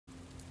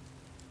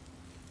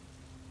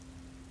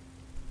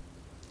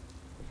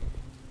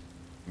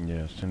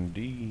Yes,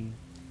 indeed.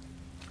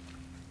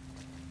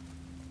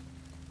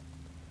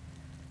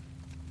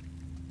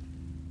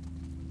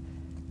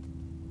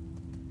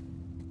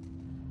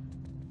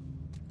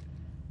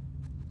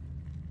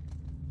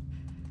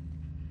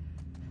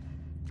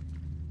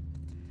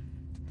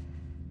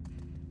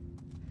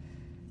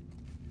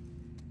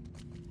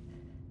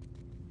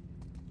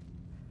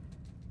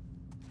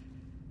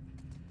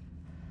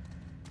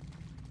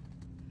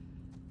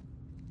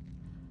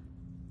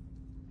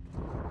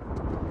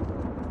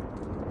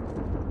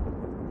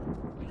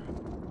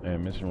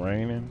 And it's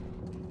raining.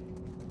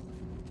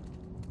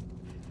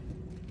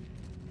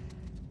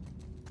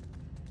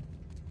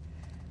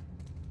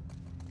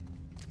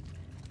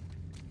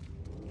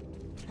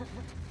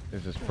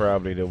 This is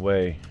probably the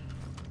way.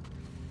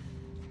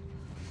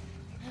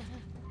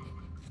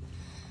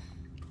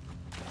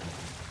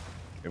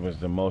 It was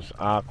the most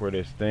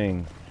awkwardest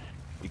thing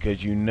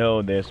because you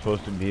know there's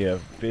supposed to be a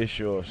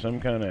fish or some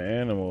kind of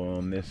animal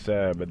on this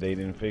side, but they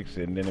didn't fix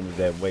it, and then it was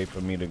that way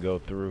for me to go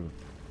through.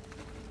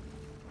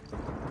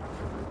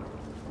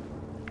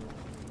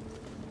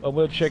 But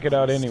we'll check it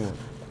out anyway.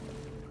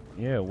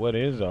 Yeah, what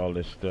is all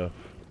this stuff?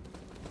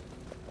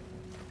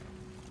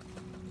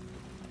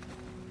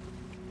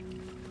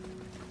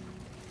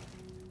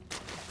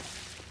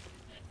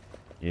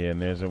 Yeah,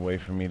 and there's a way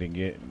for me to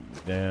get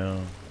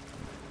down.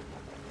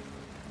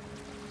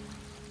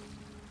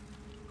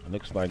 It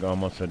looks like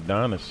almost a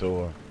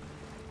dinosaur.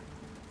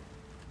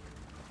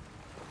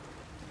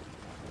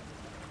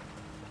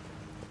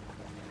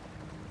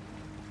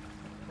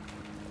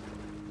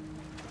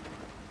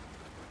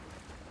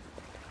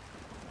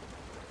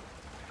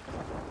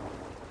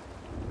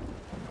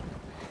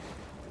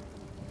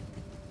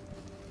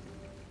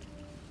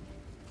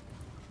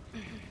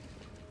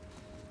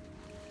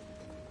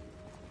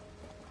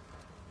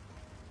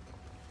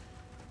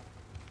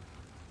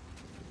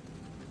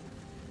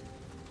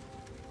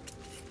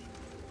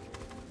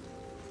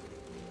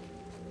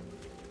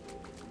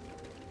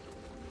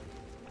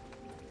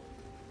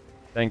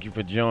 Thank you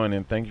for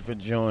joining. Thank you for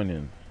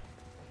joining.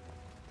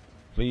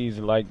 Please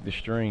like the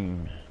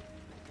stream.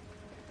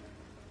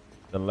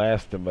 The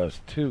Last of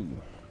Us 2.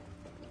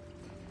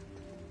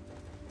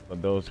 For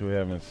those who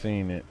haven't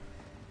seen it.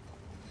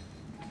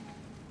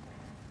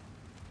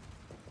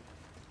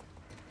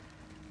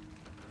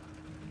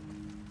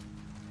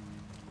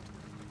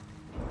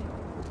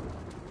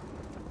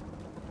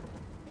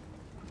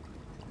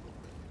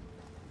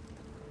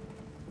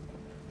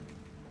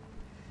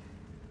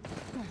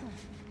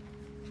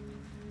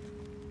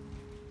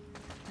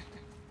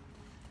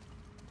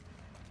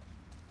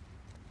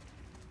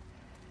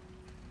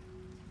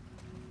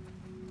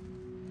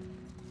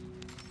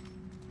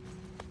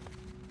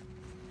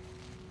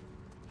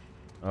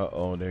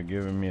 Uh-oh, they're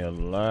giving me a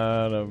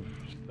lot of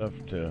stuff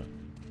to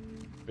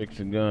fix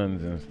the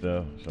guns and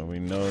stuff, so we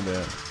know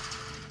that.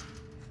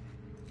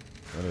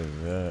 What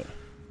is that?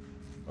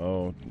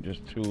 Oh,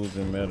 just tools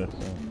and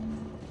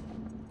medicine.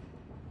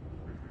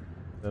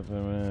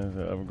 Supplements,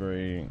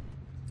 upgrade.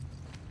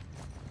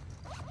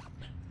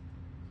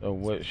 So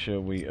what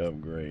should we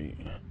upgrade?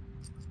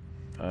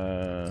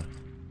 I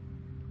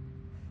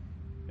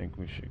think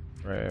we should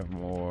craft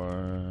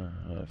more.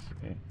 Let's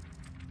see.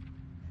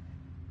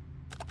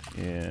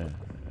 Yeah,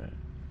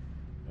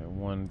 at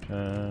one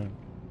time.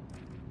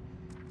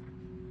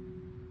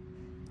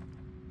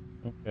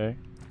 Okay.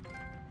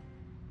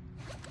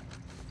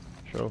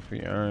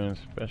 Trophy earned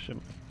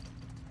specialist.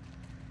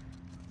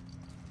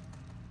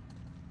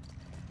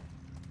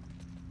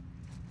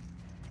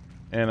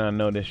 And I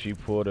know that she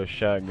pulled her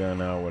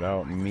shotgun out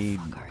without me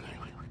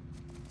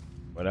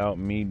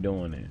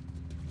doing it.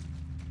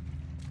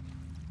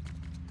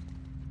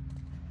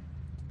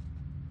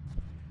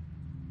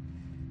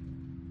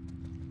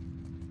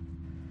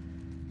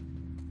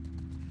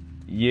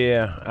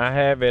 Yeah, I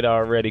have it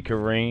already,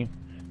 Kareem.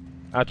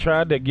 I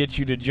tried to get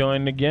you to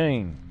join the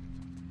game.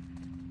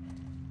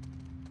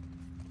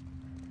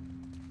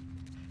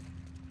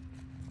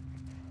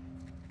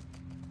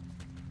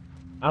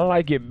 I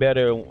like it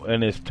better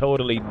when it's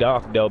totally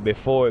dark though,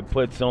 before it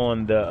puts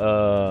on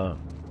the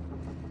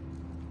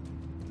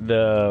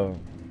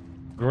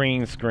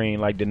green screen,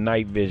 like the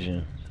night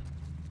vision.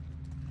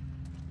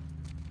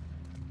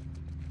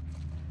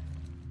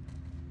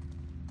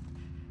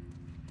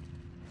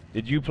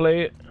 Did you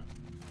play it?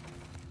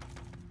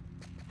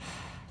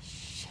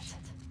 Shit.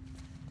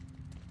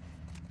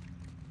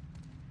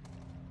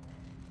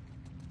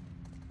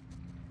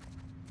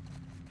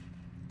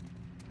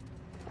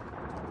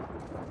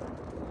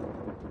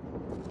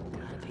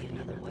 Gotta be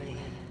another way.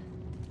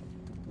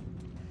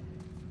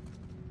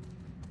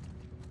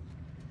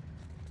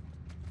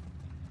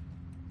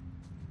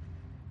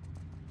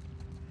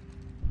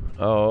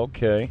 Oh,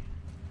 okay.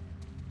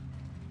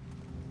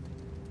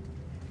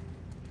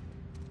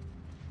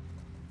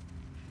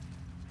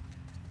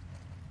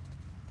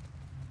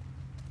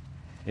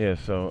 Yeah,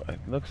 so it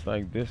looks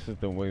like this is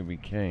the way we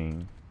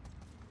came.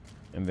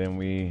 And then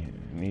we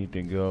need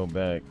to go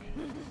back.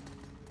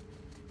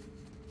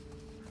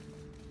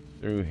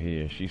 Through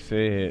here. She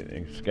said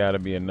it's gotta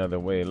be another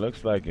way. It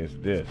looks like it's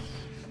this.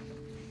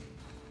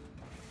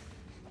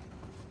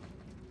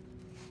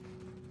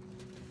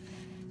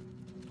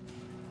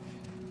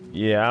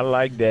 Yeah, I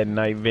like that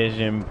night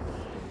vision,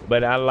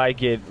 but I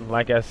like it,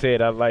 like I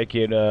said, I like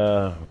it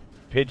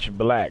pitch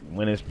black.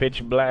 When it's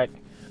pitch black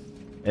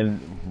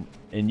and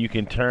you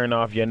can turn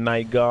off your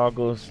night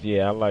goggles,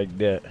 yeah, I like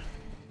that.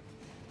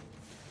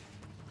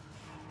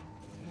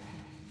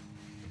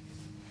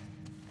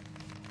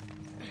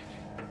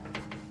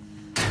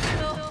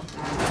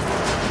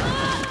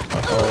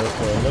 Uh-oh,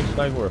 so it looks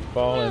like we're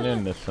falling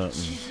into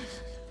something.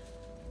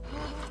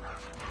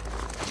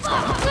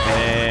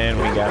 And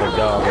we got a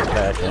dog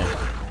attacking.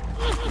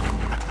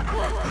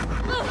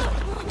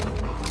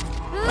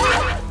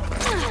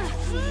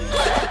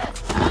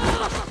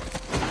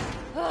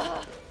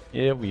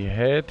 Yeah, we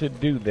had to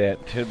do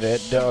that to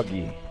that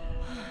doggy.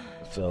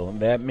 So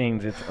that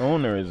means its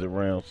owner is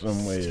around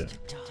somewhere.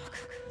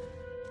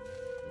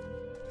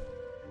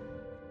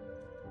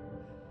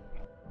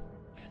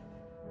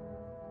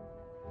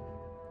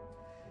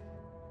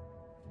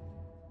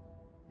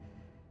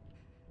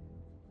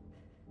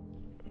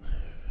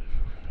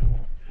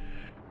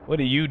 What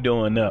are you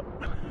doing up?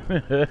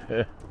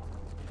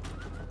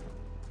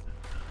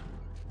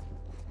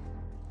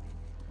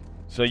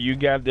 So you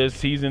got this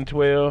season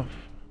 12,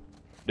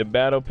 the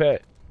battle pass,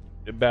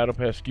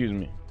 excuse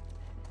me.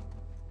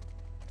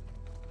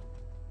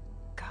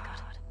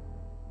 God.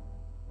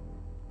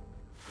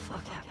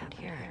 Fuck happened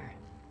here?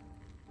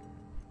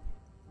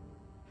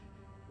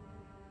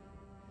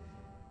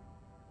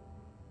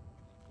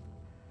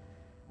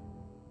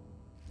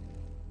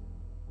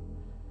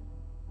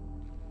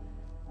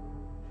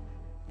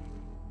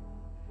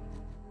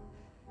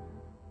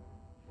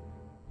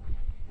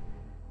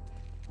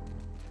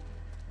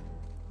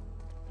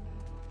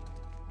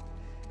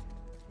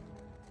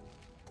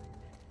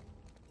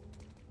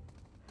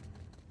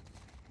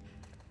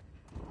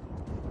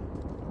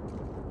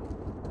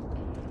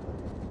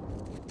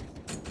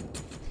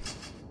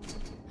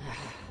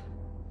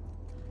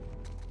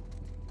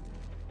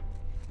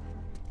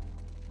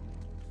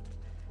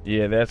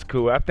 Yeah, that's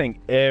cool. I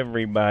think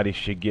everybody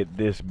should get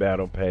this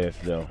battle pass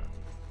though.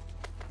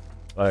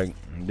 Like,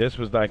 this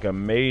was like a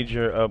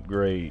major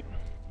upgrade.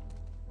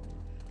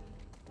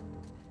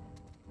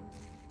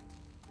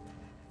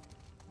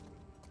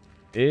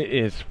 It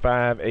is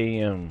 5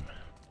 a.m.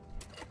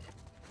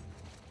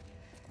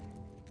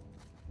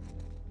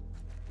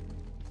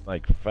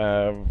 Like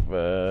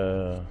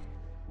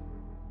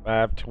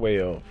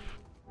 5:12.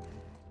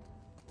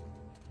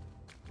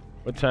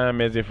 What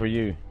time is it for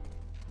you?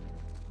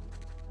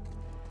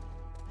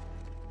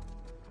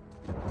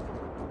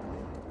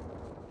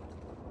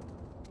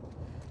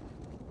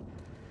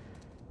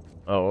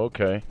 Oh,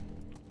 okay.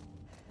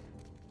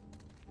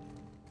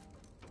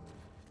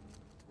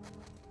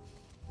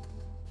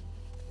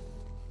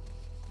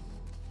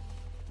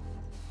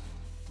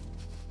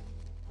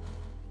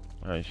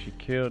 Alright, she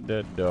killed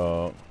that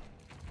dog.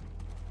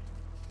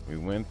 We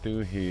went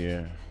through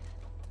here.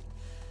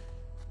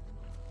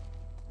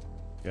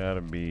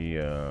 Gotta be,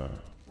 if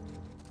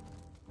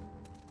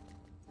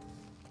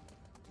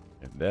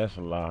that's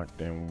locked,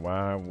 then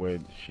why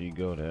would she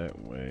go that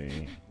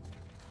way?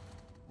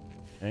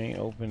 Ain't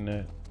open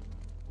that.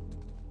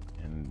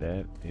 And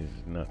that is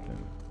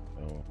nothing.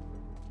 So,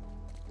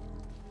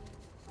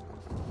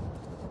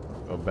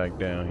 go back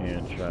down here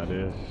and try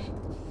this.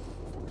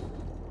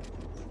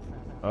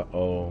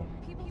 Uh-oh.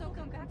 People don't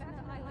come back from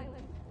the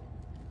island.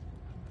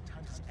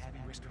 Time does Abby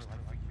risk her life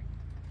for you?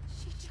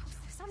 She chose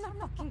this. I'm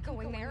not fucking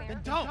going there.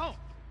 Then don't!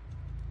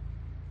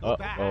 Go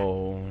back.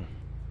 Uh-oh.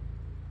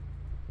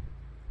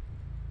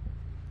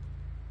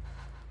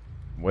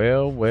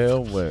 Well,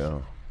 well,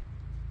 well.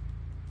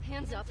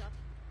 Hands up.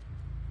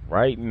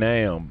 Right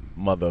now,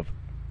 mother.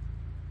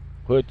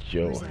 Put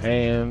your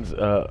hands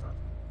up.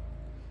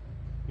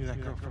 You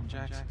that girl from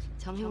Jackson?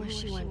 Tell me where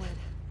she went.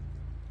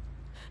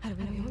 How do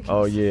we know we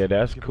Oh yeah,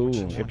 that's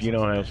cool. If you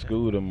don't have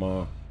school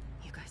tomorrow.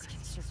 You guys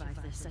can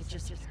survive this. I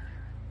just...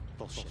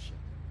 Bullshit.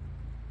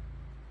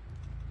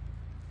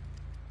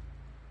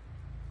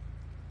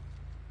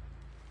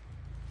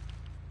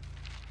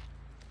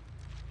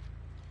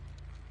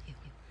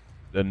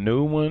 The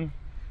new one,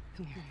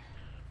 Come here.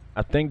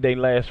 I think they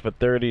last for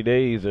 30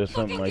 days or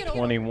something, like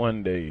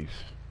 21 days.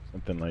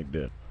 Something like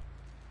that.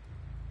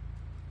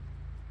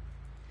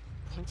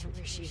 Point to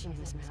where she is on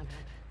this map.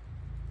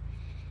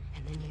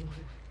 And then you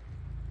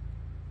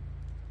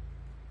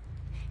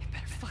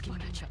better fucking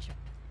match up.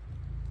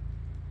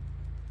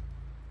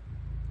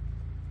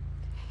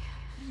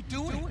 What are you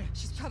doing?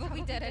 She's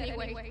probably dead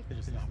anyway. It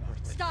is not worth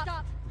it.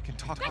 Stop. We can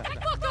talk Back about the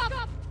that.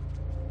 fuck up!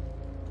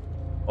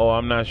 Oh,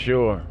 I'm not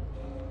sure.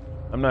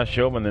 I'm not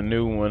sure when the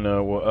new one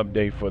will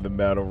update for the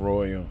Battle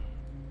Royal.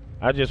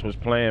 I just was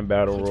playing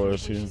Battle Royal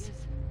too.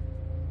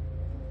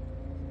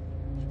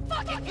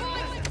 Fucking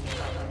Christ!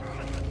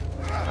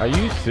 Are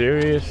you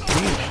serious?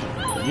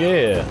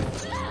 Yeah.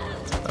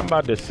 I'm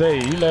about to say,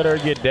 you let her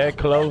get that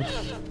close?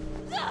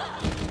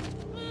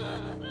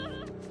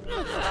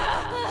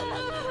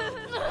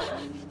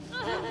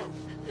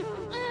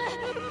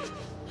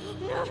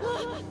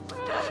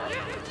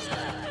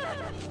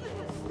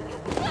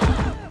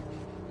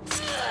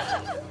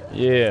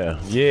 Yeah,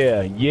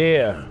 yeah,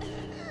 yeah.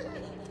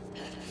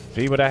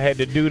 See what I had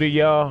to do to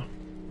y'all?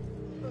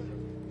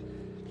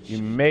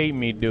 You made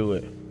me do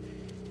it.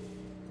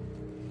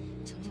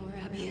 Tell me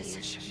where Abby is.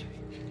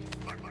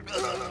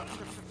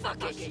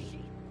 Fuck it.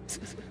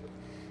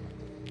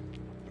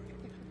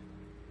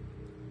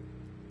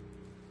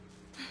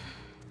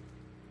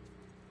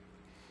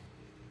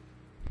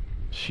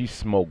 She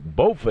smoked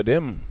both of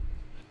them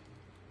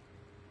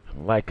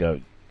like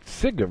a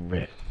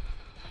cigarette.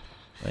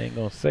 I ain't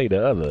gonna say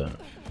the other.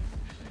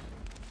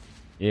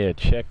 Yeah,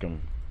 check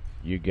them.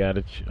 You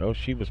gotta. Oh,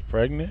 she was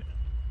pregnant?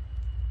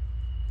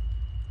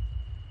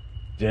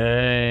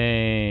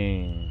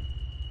 Dang.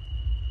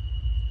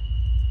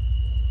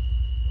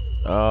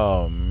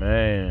 Oh,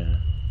 man.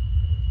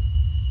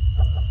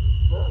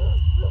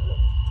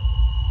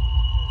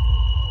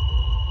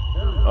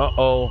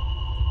 Uh-oh.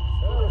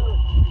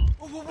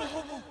 Whoa, whoa, whoa,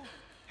 whoa, whoa.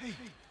 Hey.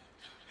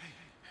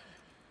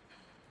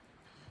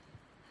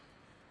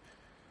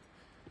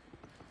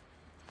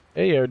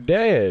 Hey, her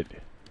dad.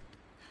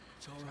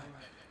 It's all right.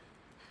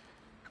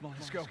 Come on,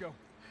 let's go.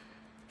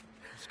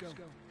 Let's go.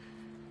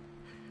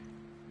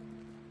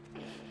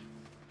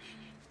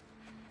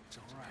 It's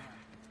all right.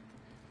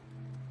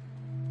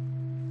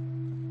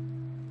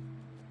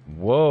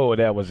 Whoa,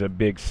 that was a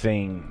big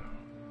scene.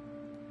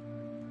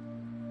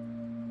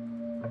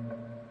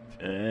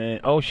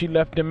 Oh, she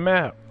left the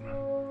map.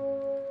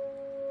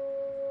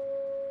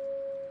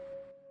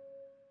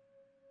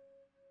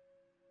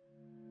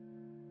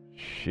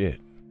 Shit.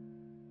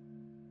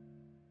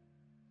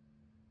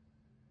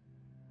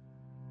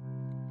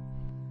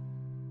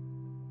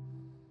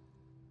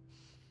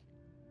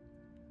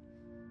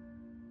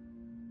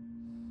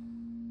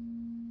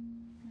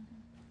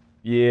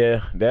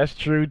 Yeah, that's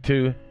true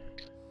too.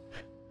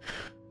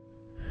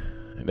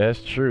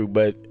 That's true,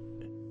 but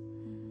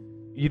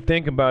you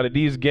think about it,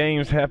 these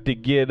games have to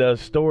get a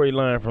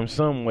storyline from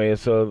somewhere,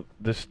 so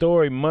the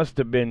story must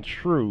have been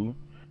true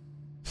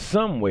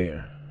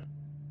somewhere.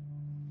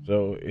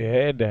 So it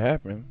had to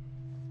happen.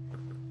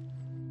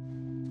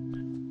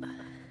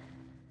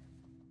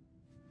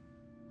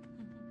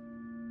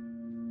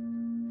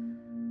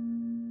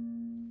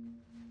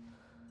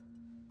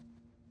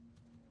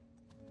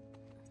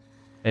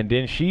 And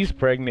then she's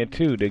pregnant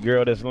too, the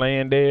girl that's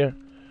laying there.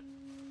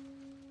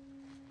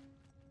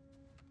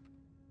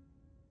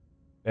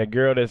 That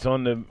girl that's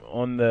on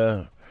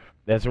the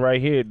that's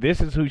right here. This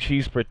is who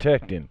she's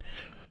protecting.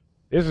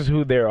 This is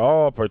who they're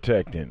all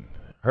protecting.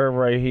 Her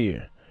right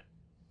here.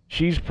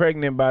 She's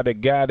pregnant by the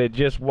guy that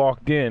just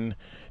walked in,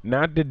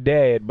 not the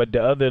dad, but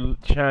the other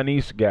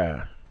Chinese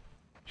guy.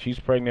 She's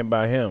pregnant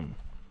by him.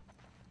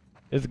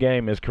 This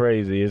game is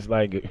crazy. It's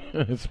like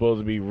it's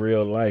supposed to be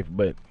real life,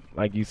 but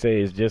like you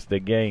say, it's just a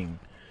game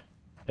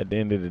at the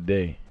end of the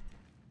day.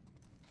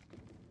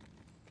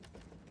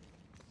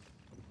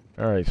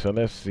 Alright, so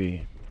let's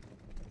see.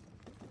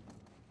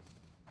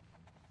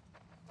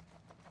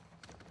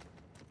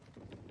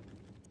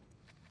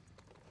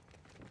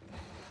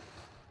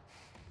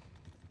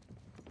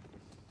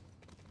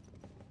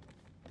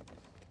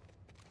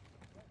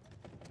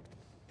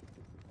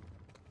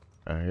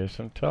 I hear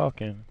some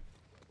talking.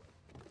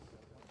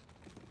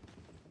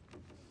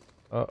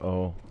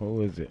 Uh-oh,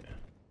 who is it?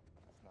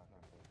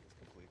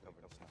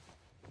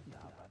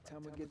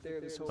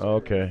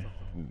 Okay.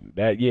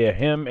 That, yeah,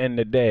 him and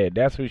the dad.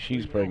 That's who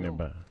she's pregnant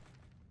by.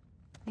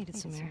 Needed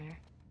some air.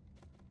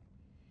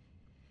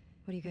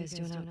 What are you guys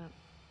doing up?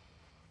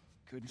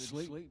 Couldn't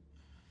sleep.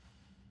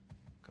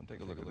 Come take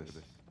a look at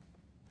this.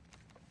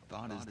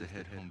 Thought is to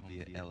head home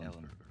via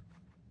Ellensburg.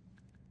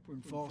 We're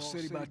in Fall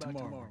City by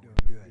tomorrow.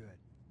 We're doing good.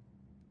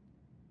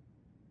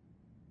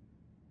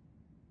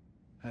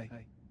 Hey.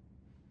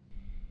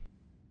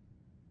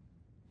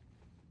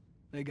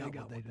 They got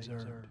what they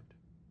deserved.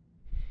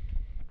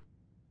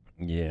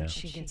 Yeah.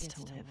 She gets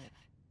to live.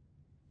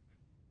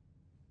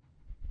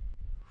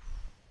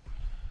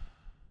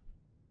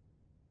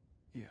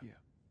 Yeah.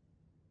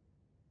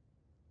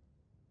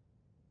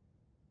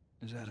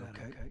 Is that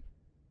okay?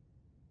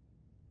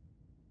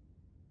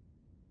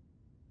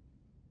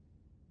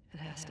 It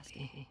has to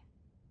be.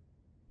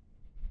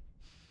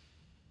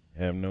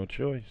 Have no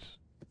choice.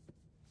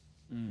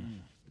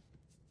 I'm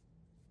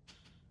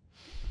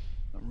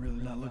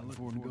really not looking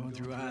forward to going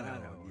through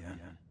Idaho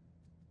again.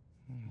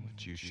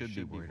 What you should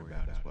be worried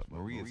about is what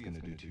Maria's gonna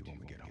do to you when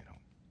we get home.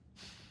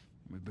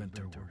 We've been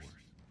through worse.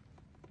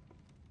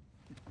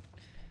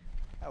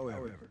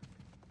 However,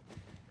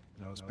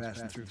 I was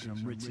passing through some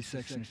ritzy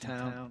section of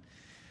town,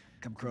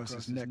 come across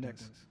this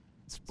necklace.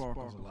 It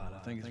sparkles a lot. I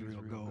think it's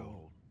real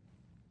gold.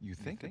 You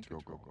think it's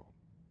real gold?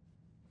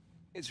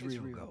 It's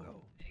real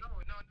gold.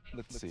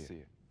 Let's see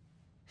it.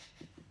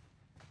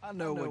 I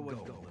know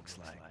what gold looks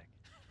like.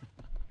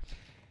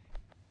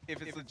 If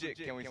it's legit,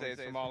 can we say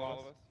it's from all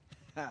of us?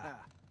 Ha!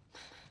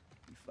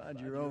 You find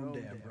your own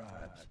damn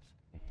bribes.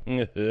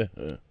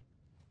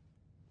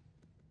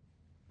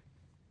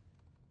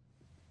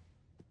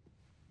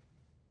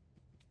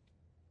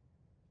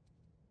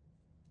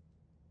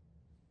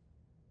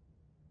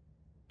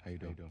 How you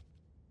doing?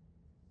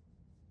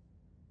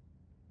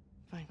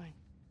 Ellie.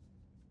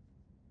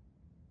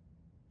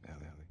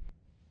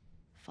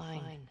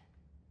 Fine.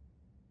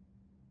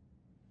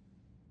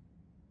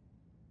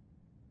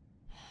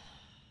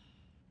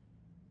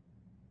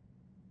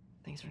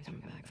 Thanks for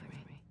coming back for me.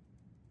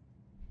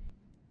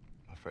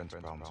 My friend's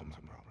problems are my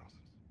problems.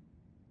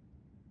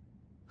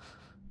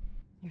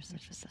 You're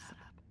such a sap.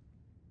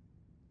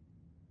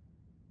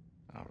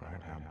 All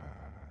right, how about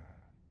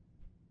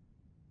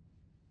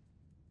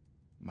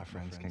my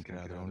friends can't get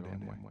out of their own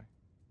damn way?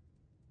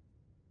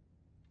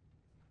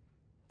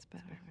 It's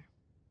better.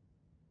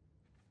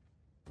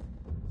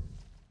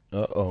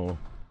 Uh-oh.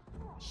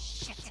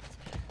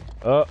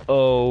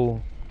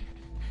 Uh-oh.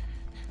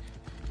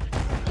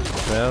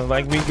 Sounds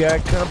like we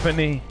got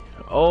company.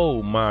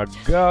 Oh my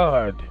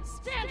God.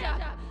 Stand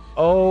up!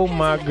 Oh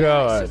my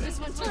God. This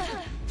one's yours.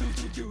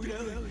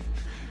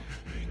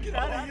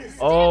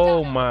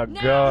 Oh my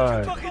Now.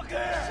 God. Shut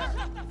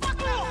the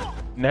fuck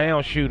up!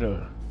 Now shoot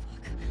her.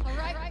 All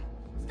right.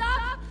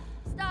 Stop!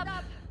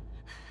 Stop!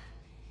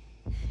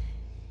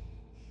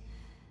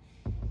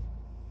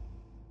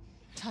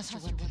 Toss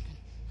your weapon.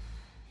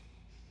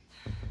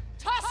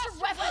 Toss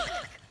your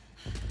weapon!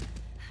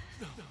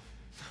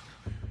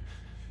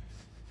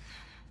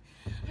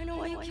 I know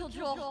why you killed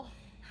Joel.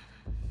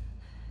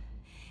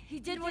 He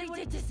did what he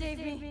did to save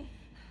me.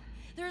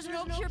 There's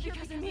no cure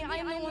because of me. I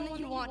am the one that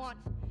you want.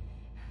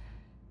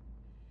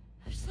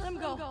 Just let him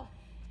go.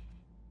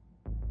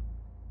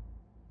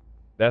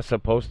 That's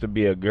supposed to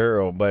be a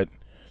girl, but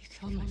You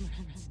killed my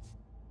friends.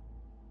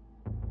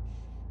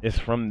 it's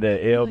from the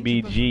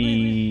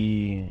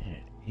LBG.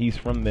 He's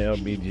from the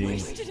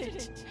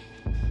LBG.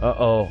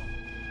 Uh-oh.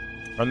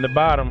 From the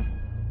bottom.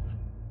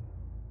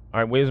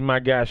 Alright, where's my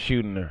guy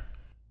shooting her?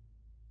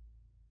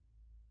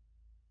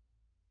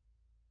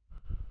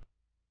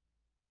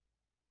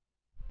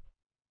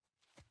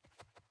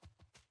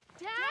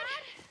 Dad?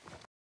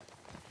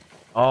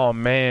 Oh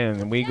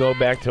man, we go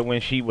back to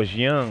when she was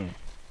young.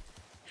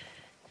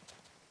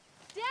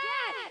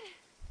 Dad!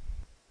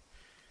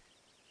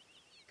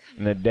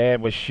 And the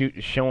dad was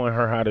showing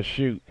her how to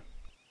shoot.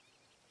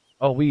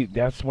 Oh,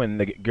 that's when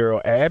the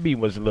girl Abby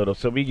was little,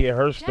 so we get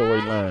her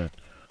storyline.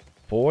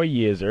 4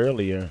 years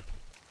earlier.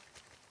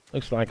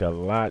 Looks like a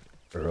lot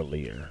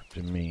earlier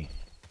to me.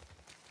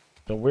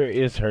 So where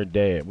is her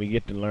dad? We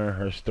get to learn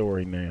her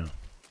story now.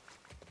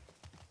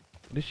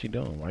 What is she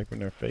doing?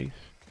 Wiping her face?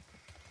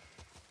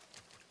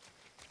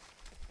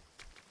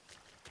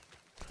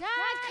 Dad,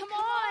 come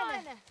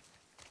on!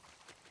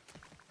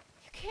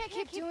 You can't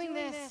keep doing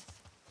this.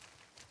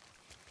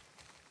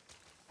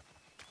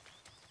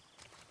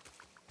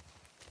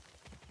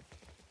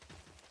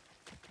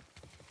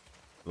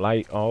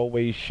 Light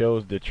always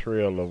shows the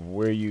trail of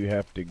where you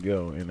have to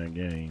go in a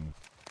game.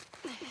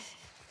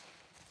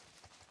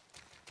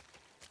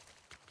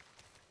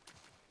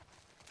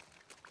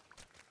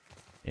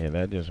 Yeah,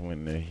 that just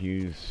went in a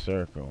huge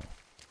circle.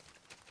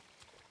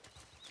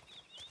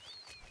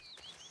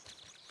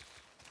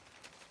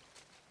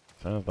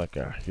 Sounds like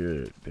I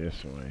hear it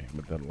this way,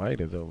 but the light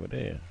is over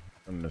there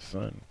from the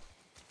sun.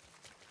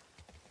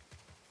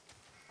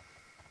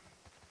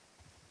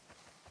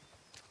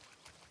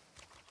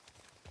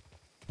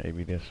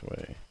 Maybe this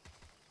way.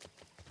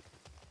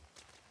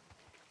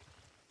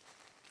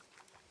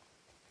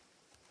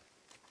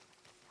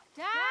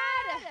 Dad!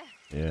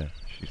 Yeah,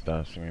 she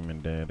starts screaming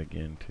dad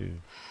again too.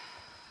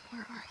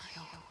 Where are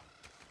you?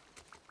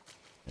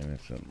 And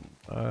it's a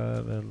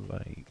lot of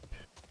light.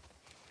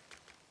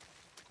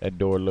 That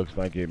door looks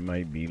like it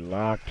might be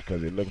locked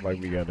because it looks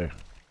like we gotta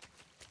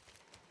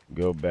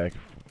go back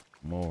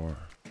more.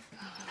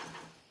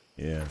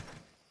 Yeah,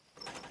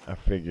 I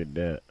figured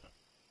that.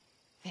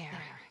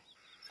 There.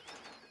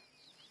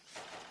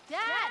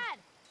 Dad!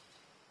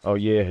 Oh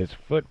yeah, his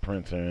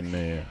footprints are in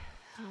there.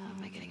 How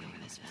am I getting over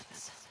this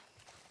fence?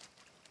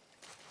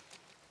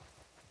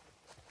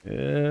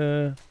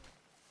 Yeah.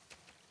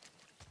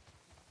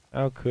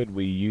 How could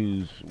we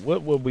use,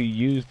 what would we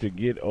use to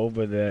get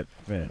over that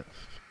fence?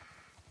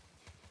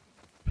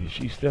 Did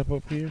she step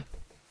up here?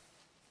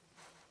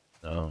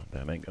 No,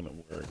 that ain't gonna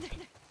work.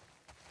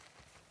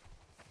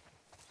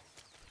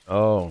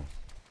 Oh.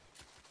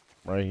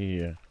 Right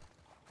here.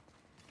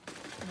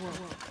 Whoa.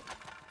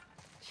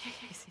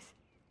 Jesus.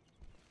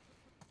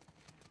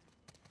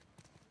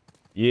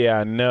 Yeah,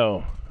 I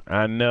know.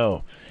 I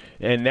know.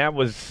 And that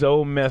was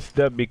so messed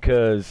up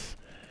because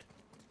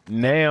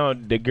now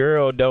the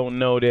girl don't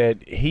know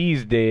that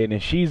he's dead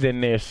and she's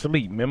in there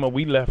asleep. Remember,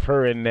 we left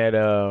her in that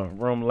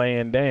room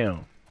laying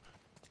down.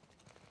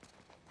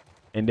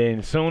 And then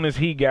as soon as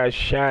he got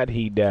shot,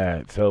 he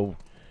died. So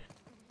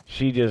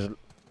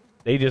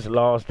they just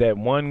lost that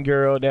one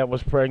girl that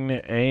was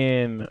pregnant,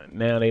 and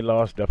now they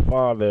lost the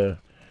father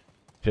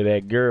to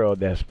that girl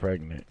that's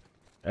pregnant.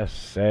 That's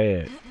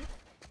sad.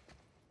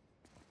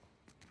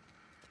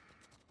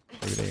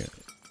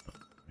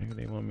 Maybe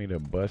they want me to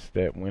bust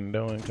that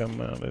window and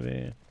come out of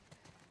there.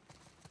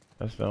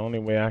 That's the only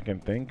way I can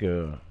think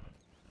of.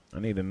 I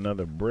need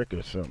another brick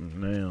or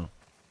something now.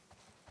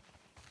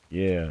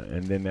 Yeah,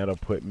 and then that'll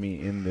put me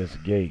in this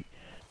gate.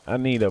 I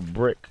need a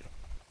brick.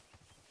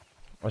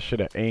 I should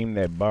have aimed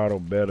that bottle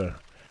better.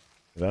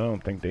 'Cause I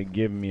don't think they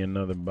give me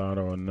another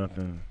bottle or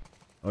nothing.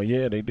 Oh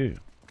yeah, they do.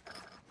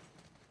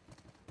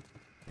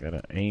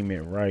 Gotta aim it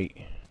right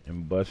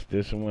and bust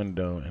this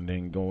window and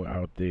then go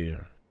out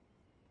there.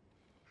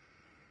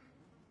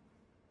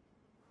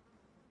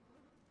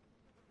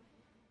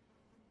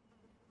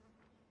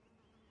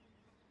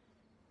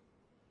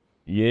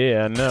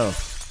 Yeah, I know.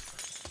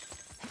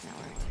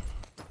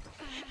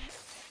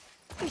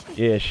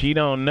 Yeah, she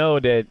don't know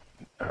that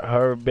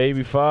her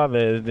baby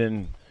father has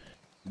been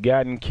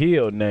gotten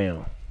killed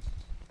now.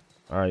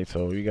 Alright,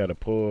 so we gotta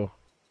pull,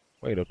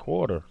 wait, a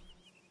quarter.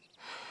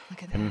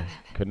 Look at that.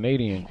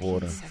 Canadian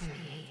quarter.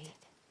 1978.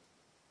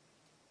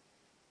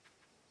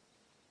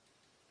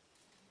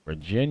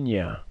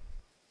 Virginia.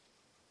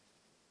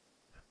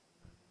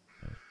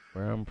 That's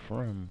where I'm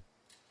from.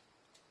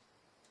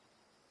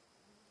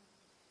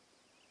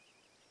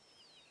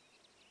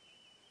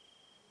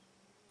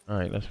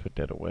 Alright, let's put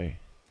that away.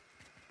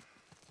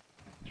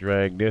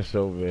 Drag this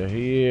over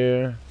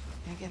here.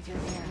 I get through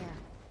there.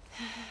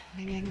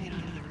 Maybe I can get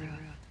onto the roof.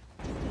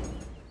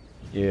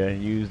 Yeah,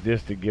 use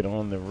this to get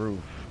on the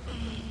roof.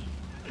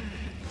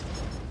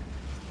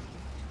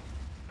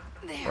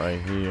 There.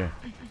 Right here.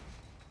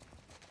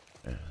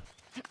 Yeah.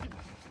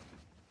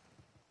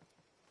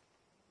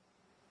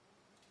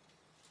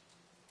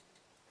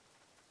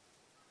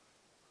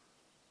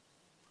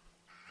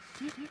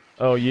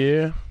 Oh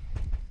yeah?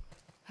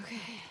 Okay.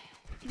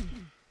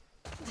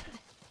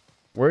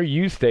 Where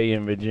you stay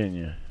in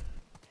Virginia?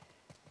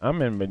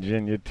 I'm in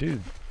Virginia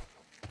too.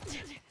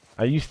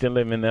 I used to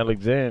live in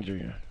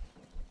Alexandria.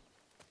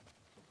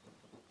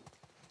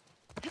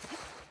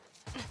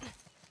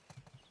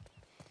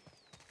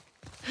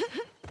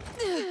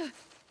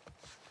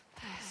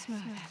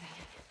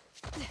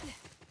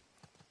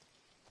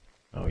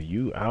 Oh,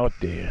 you out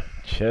there,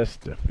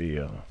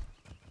 Chesterfield.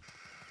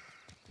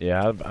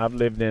 Yeah, I've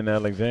lived in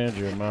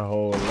Alexandria my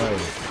whole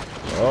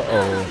life.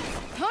 Uh-oh.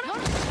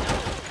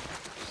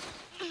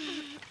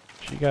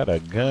 She got a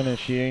gun and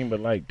she ain't but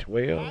like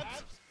 12.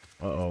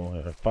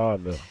 Uh-oh, her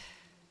father.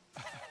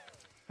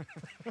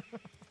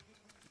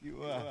 You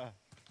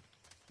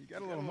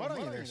got a little mud on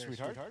you there,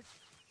 sweetheart.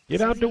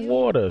 Get out the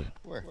water.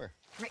 Where?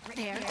 Right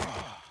there.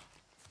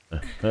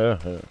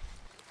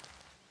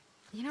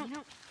 You know,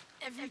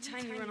 every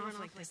time you run off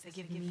like this, they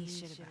give me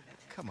shit about it.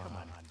 Come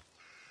on.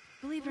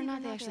 Believe it or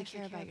not, they actually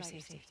care about your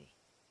safety.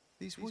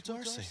 These woods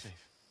are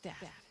safe. Dad.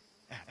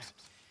 Abs.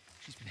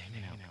 She's been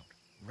hanging out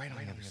right on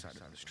the other side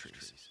of those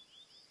trees.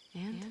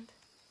 And?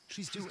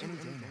 She's due any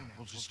day now.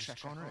 We'll just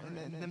check on her and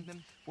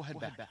then we'll head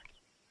back.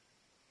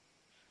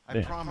 I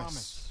Yeah.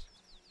 promise.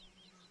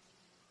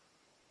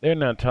 They're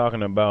not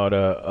talking about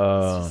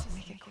a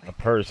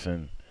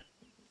person.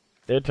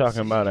 They're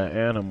talking about an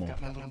animal.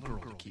 Got my little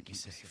girl to keep you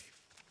safe.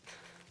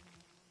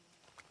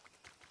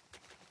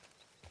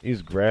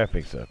 These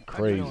graphics are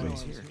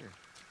crazy.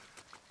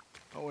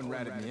 Owen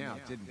ratted me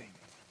out, didn't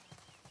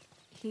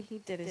he? He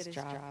did his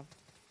job.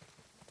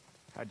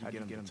 How'd you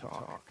get him to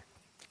talk?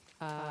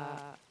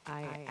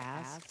 I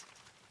asked.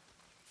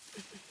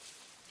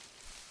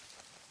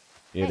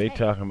 Yeah, they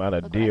talking about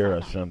a deer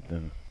or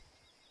something.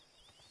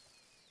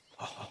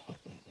 Oh,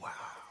 wow.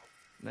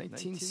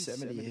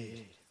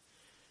 1978.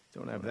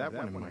 Don't have that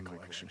one in my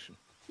collection.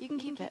 You can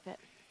keep it.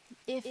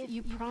 If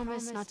you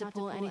promise not to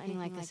pull anything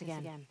like this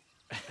again.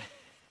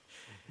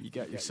 You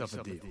got yourself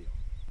a deal.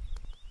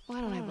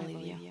 Why don't I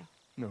believe you?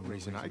 No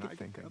reason I could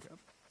think of.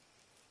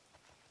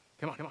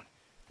 Come on.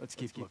 Let's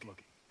keep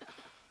looking.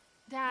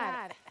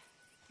 Dad.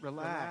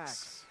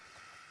 Relax.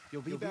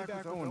 You'll be back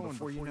with Owen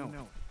before you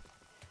know.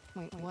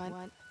 Wait,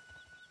 what?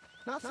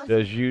 Nothing.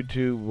 Does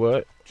YouTube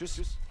what?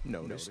 Just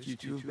noticed you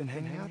two have been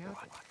hanging out a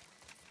lot.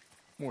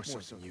 More so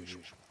than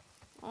usual.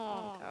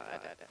 Oh,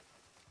 God.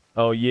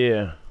 Oh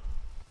yeah.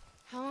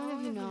 How long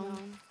have you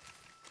known?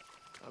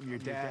 I'm your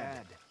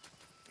dad.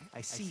 I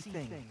see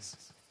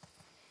things.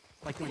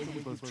 Like the way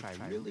you both try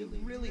really,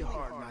 really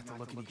hard not to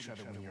look at each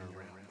other when you're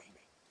around me.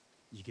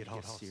 You get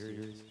all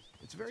serious.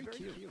 It's very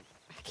cute.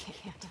 I can't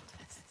handle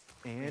this.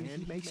 And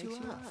he makes you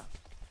laugh.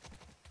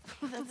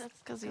 That's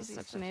because he's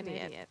such an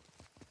idiot.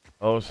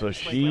 Oh, so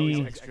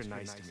she Extra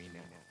nice to me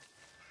now.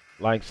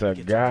 likes a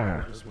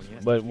guy.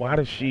 But why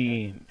does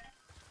she...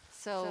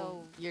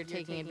 So you're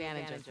taking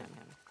advantage of him.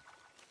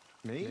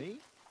 Me?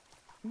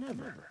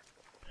 Never.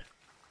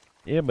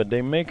 Yeah, but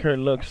they make her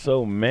look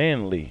so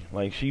manly.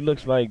 Like, she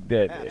looks like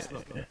that.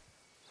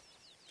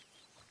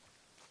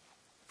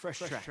 Fresh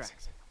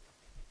tracks.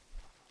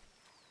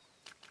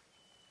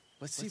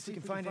 Let's see if we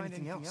can find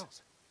anything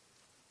else.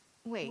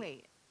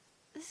 Wait.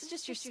 This is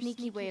just your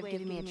sneaky way of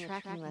giving me a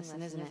tracking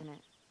lesson, isn't it?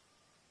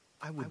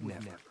 I would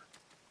never.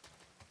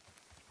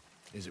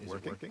 Is it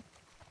working?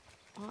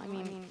 Well, I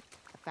mean,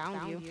 I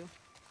found you.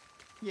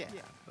 Yeah,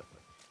 but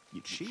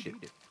you cheated.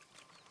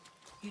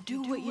 You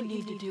do what you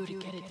need to do to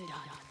get it done.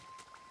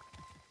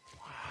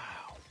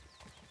 Wow.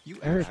 You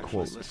Air actually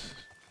quotes. listened.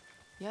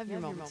 You have your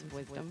moments of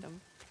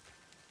wisdom.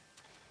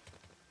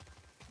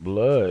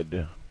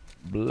 Blood.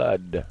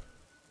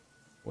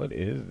 What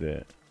is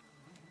that?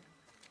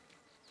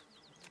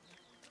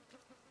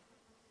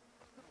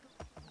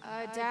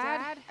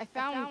 Dad, I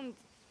found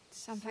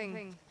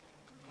something.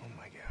 Oh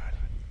my God.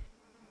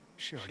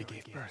 She already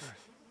gave birth.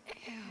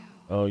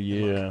 Oh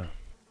yeah. Look,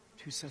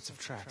 2 sets of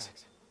tracks.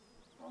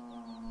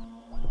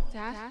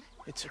 Dad?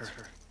 It's her.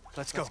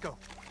 Let's go.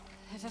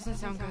 That doesn't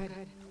sound good.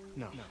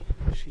 No,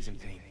 she's in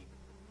pain.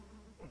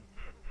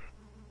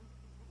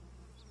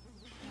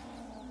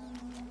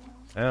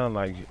 Sound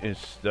like it's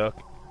stuck.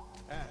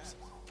 Abs.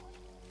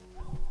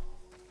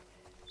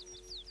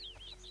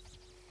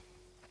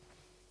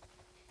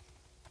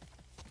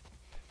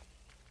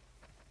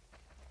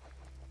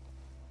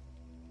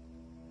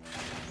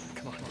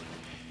 Come on.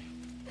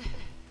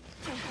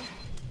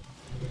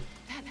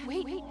 Dad,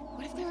 wait.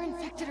 What if they're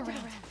infected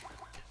around?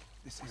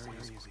 This area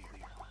is clear.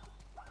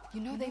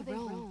 You know they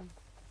roam.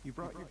 You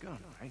brought your gun,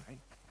 right?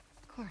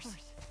 Of course.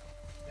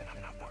 Then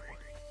I'm not worried.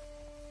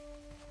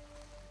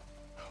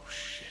 Oh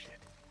shit.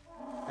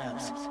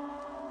 Abs.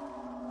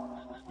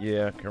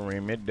 Yeah,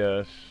 Kareem, it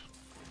does.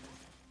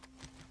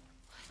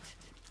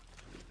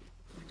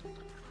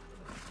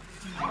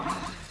 We've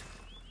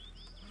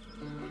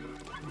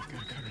got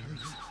to cut her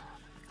loose.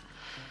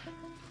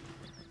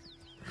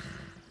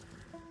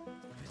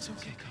 It's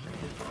okay, Connie.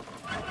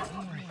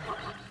 Don't worry.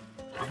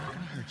 I'm not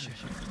gonna hurt you.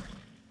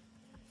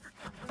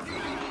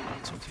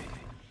 It's okay.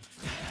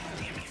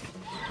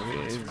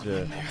 Where is the...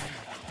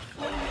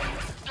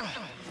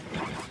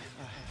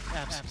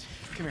 Abs,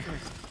 come here.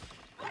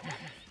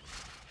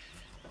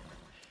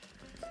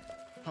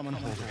 I'm gonna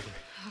hold her.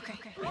 Okay.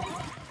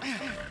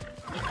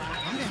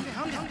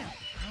 Calm down.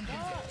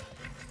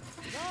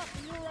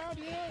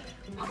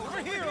 Over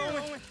here,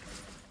 Owen.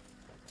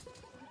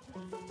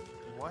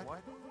 What?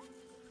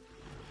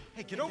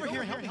 Hey, get over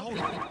here and help me hold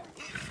her.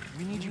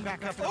 We need you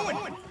back up.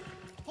 Owen!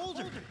 Hold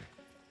her.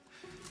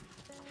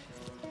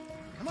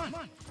 Come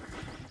on.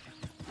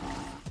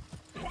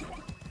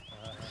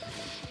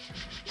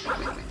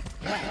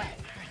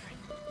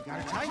 You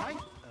got her tight?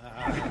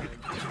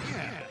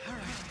 Yeah, all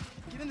right.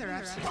 Get in there,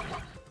 Abs.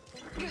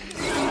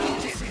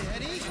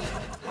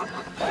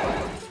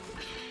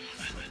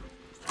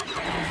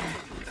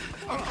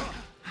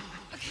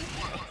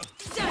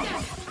 Steady.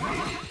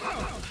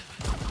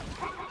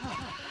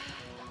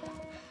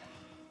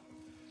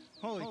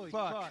 Holy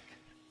fuck.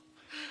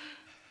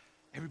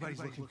 Everybody's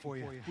looking for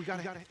you. We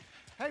gotta...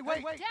 Hey,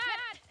 wait!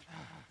 Dad!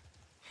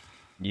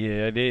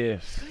 Yeah, it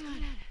is.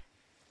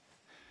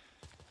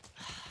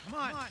 Come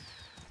on.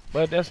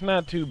 But that's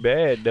not too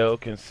bad though,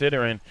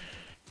 considering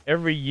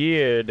every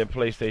year the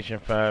PlayStation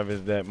 5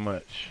 is that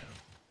much.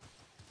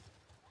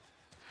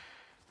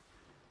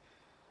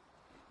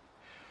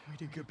 We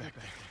did good back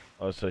there.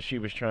 Oh, so she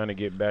was trying to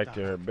get back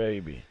to her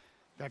baby.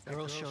 That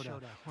girl showed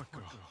up. What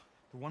girl?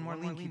 The one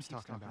Marlene keeps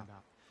talking about.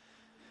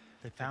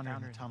 They found her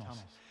in the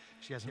tunnels.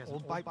 She has an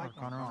old bite mark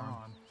on her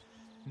arm.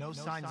 No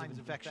signs of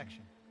infection.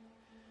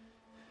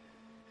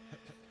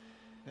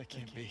 That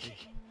can't be.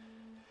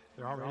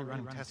 They're already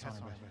running tests on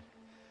her.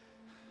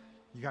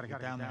 You gotta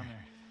get down there.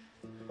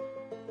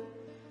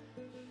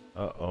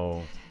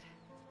 Uh-oh.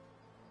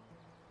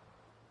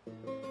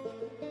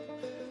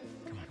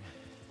 Come on.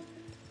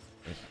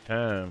 It's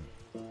time.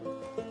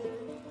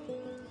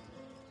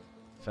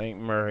 St.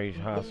 Mary's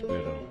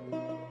Hospital.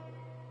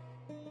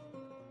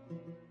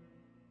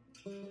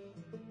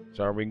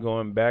 So are we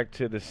going back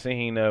to the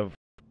scene of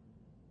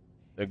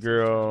the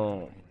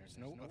girl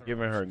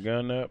giving her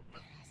gun up?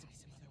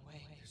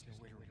 There's no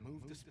way to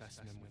remove the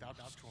specimen without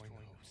destroying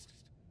the host.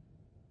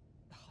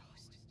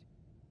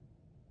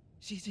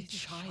 She's a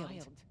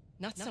child,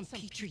 not some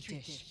petri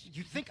dish.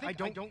 You think I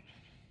don't?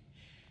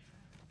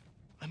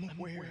 I'm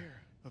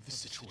aware of the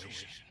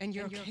situation. And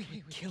you're okay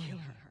with killing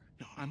her.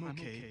 No, I'm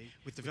okay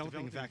with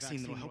developing a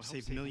vaccine that'll help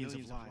save millions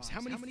of lives.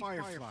 How many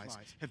fireflies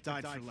have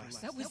died for less?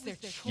 That was their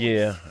choice.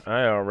 Yeah,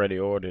 I already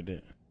ordered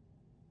it.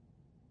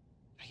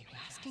 Are you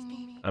asking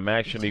me? I'm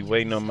actually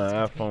waiting on my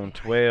iPhone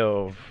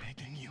 12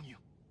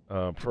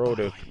 Pro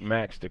to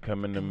Max to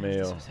come in the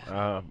mail.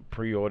 I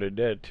pre-ordered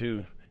that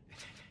too.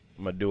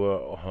 I'm gonna do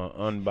a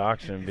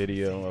unboxing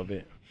video of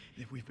it.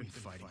 That we've been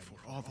fighting for,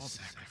 all the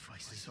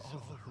sacrifices, all the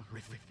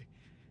horrific,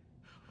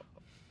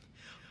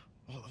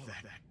 all of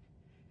that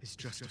is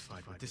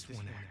justified with this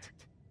one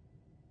act.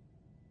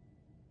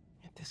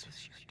 If this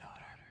was your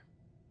daughter,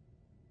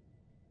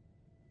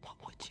 what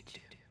would you do?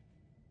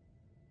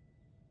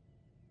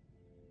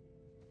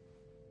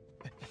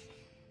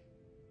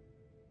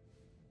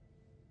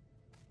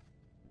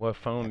 What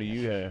phone do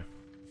you have?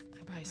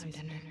 I'll buy some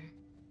dinner.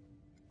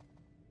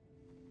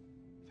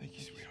 Thank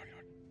you, sweetheart.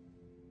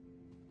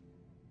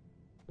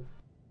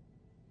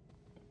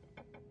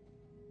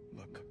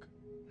 Look,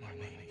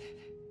 Marlene.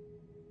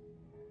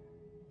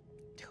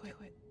 Do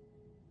it.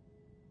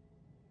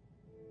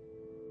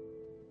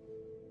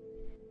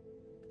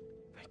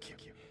 Thank you.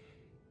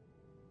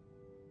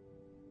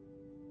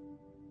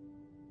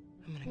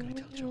 I'm gonna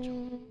go tell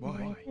Jojo.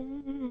 Why?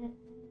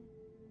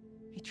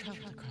 He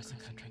traveled across the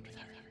country with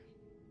her.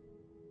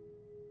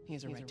 He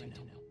has a right to know.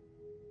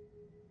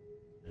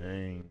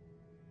 Dang.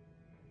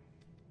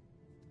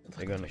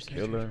 They Look gonna up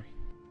kill her. her?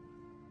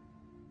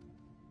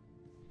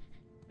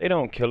 They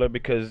don't kill her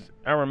because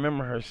I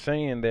remember her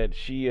saying that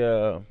she's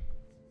the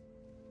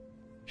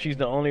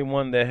only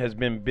one that has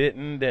been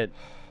bitten that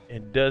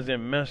it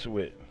doesn't mess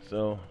with.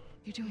 So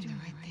You're doing the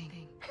right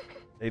thing.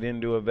 they didn't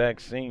do a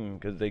vaccine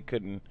because they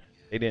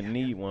didn't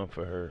need one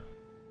for her.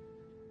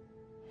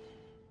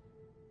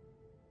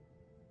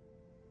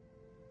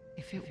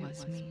 If it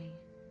was me,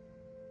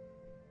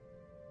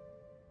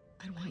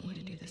 I'd want you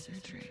to do the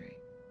surgery.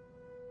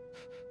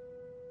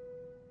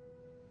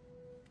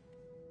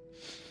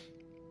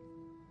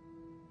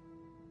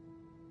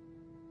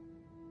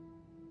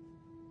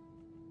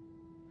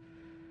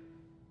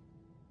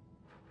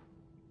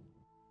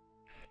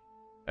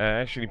 I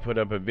actually put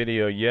up a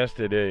video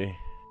yesterday.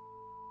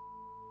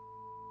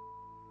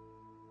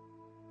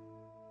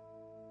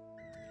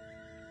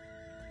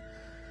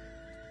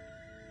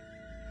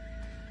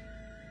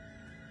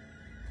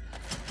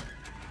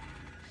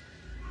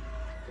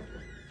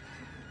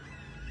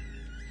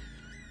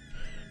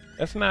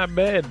 That's not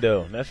bad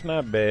though. That's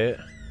not bad.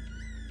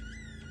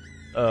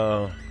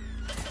 I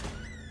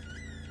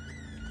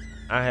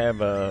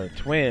have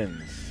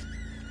twins.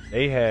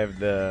 They have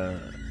the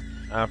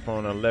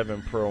iPhone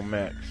 11 Pro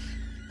Max.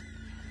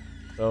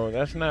 So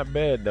that's not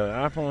bad though.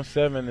 iPhone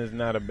 7 is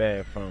not a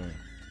bad phone.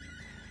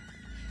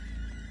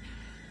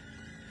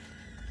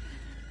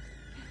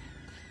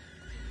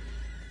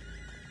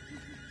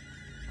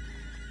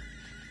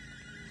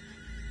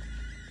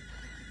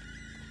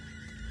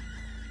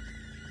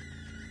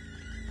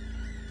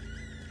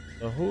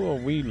 So who are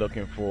we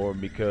looking for?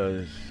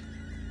 Because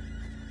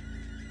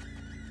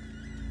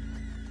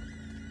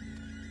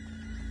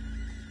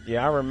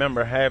yeah, I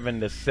remember having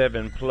the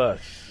 7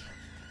 Plus.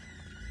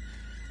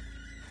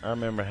 I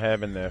remember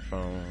having that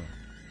phone.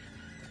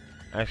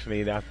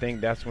 Actually, I think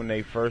that's when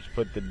they first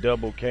put the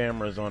double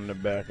cameras on the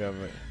back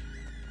of it.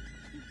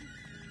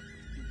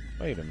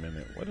 Wait a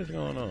minute, what is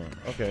going on?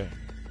 Okay.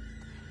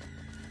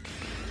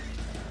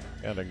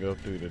 Gotta go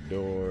through the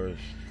doors.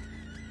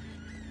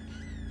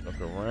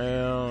 Look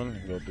around,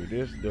 go through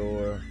this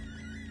door.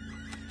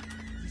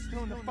 You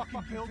still in the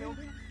fucking building?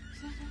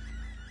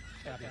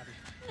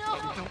 No!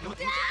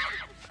 Dad!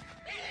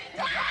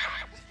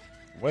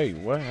 Wait,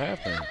 what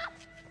happened?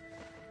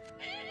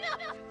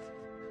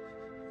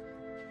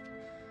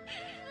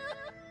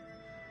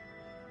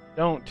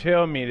 Don't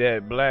tell me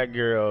that black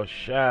girl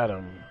shot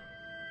him.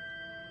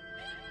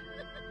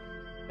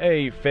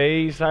 Hey,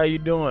 FaZe, how you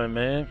doing,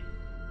 man?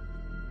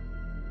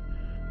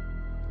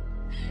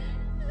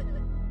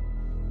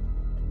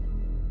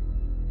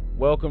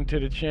 Welcome to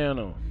the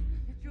channel.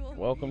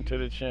 Welcome to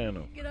the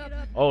channel. Get up.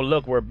 Oh,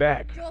 look, we're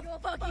back. Joel,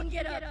 fucking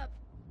get up.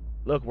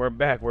 Look, we're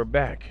back. We're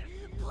back.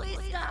 Please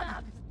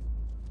stop.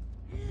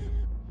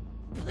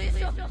 Please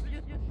stop.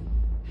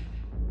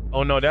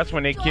 Oh no, that's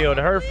when they killed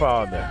her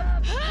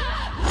father.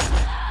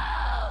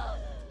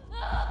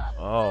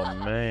 Oh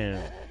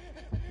man.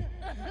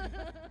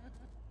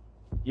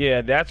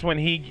 Yeah, that's when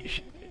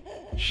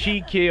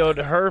she killed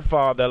her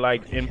father,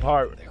 like in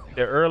the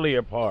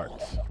earlier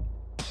parts.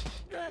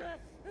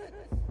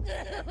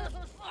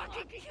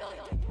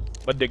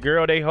 But the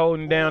girl they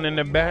holding down in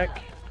the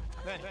back,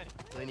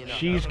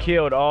 she's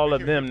killed all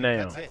of them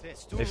now,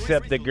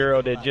 except the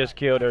girl that just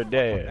killed her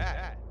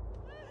dad.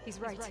 He's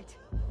right.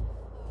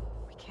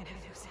 We can't have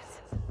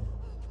nuisance.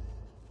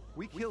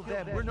 We killed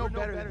them. We're no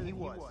better than he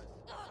was.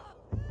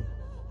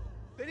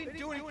 They didn't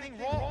do anything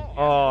wrong.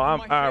 Oh,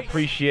 I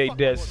appreciate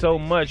that so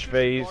much,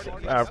 FaZe.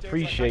 I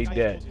appreciate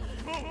that.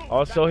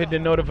 Also, hit the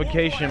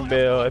notification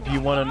bell if you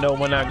want to know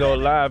when I go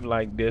live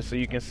like this, so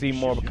you can see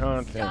more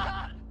content.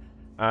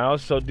 I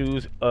also do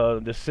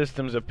the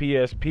systems of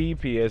PSP,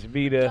 PS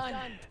Vita,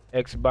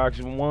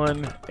 Xbox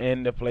One,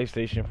 and the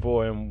PlayStation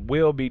 4, and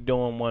we'll be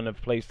doing one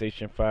of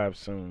PlayStation 5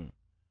 soon.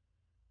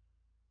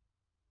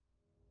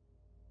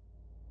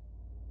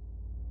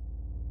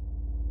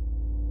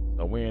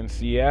 So we're in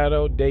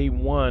Seattle, day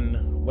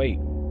 1. Wait,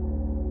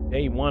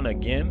 day 1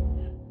 again?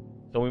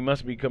 So we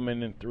must be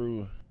coming in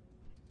through.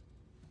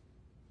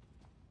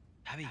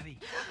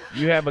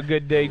 You have a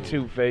good day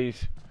too,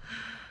 FaZe.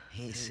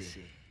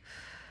 Easy.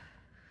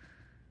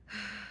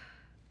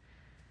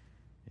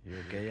 You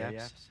okay,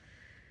 Yaps?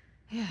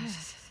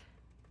 Yes.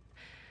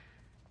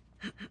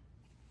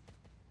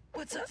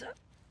 What's up?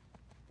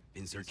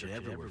 Been searching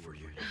everywhere for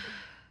you.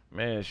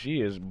 Man, she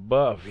is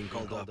buff. Been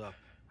called up.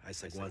 I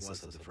said once at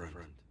the front.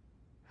 What?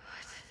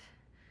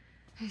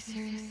 Are you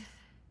serious?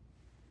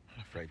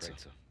 I'm afraid so.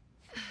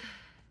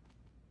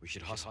 We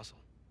should hustle.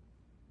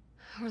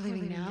 We're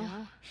leaving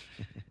now?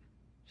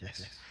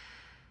 Yes.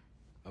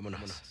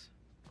 Vámonos.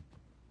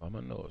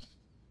 Vámonos.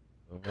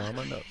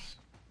 Vámonos.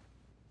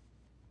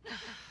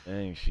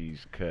 Dang,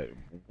 she's cut.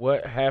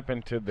 What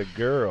happened to the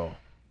girl?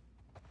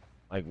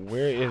 Like,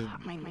 where is...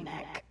 My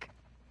neck.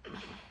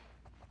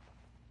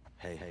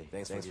 Hey,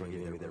 thanks for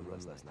giving me that run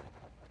last night.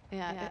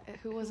 Yeah,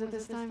 who was it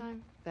this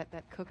time? That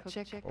cook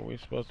chick? Are we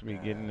supposed to be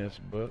getting this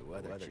book? The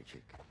weather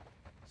chick.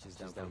 She's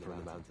down from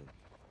the mountain.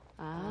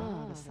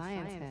 Oh, the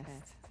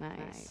scientist.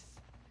 Nice.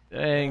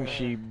 Dang,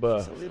 she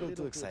buff. She's a little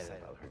too excited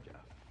about her job.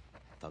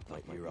 Talked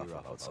my ear off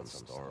about some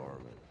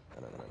storm.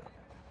 And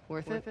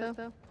Worth it,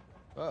 though?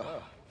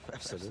 Oh,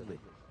 absolutely.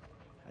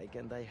 I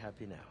can die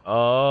happy now.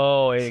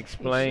 Oh, it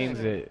explains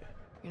it.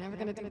 You're never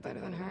gonna do better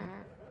than her.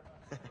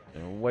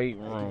 In the weight I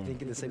keep room.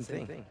 thinking the same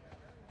thing.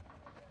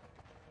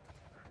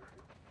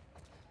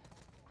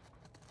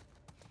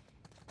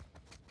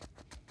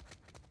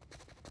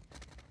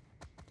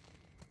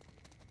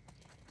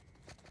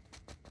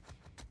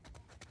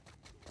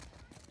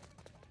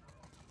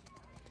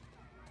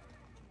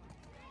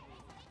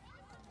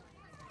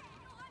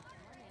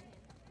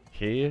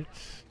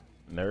 Kids,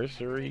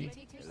 nursery,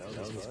 Hello,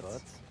 Miss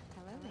Potts.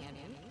 Hello,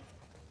 Manny.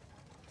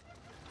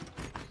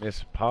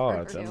 Miss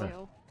Pods. I'm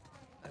not-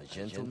 A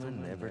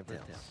gentleman never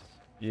tells.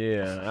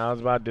 Yeah, I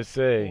was about to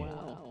say.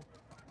 Wow.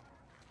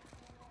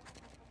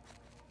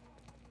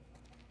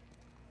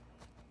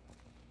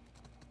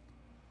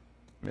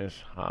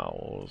 Miss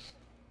Howells,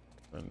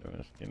 under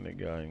the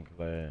kindergarten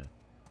class.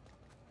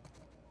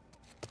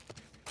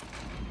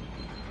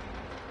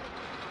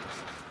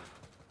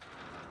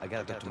 I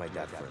gotta talk to my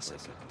dad for a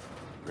second.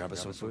 Grab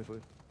us some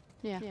food.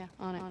 Yeah,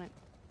 on it.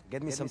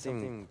 Get me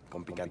something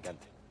con picante.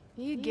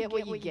 You get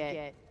what you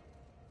get.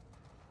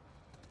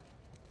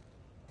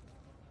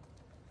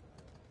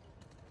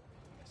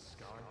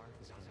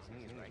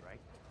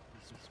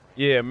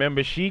 Yeah,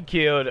 remember she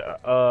killed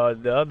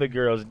the other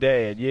girl's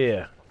dad.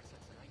 Yeah.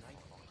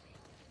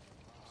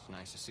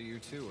 Nice to see you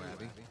too,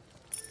 Abby.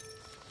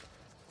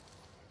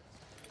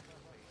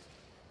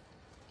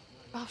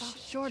 Oh,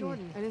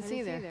 Jordan. I didn't see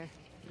you there.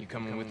 You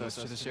coming with us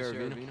to the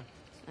Saravina?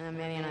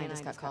 Manny and I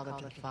just got called up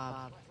to the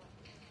fob.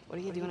 What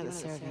are you doing at the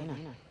Saravina?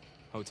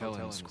 Hotel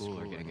and school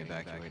are getting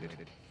evacuated.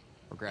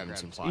 We're grabbing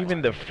some supplies.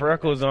 Even the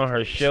freckles on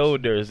her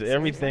shoulders,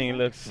 everything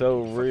looks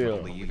so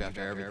real. Leave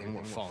after everything.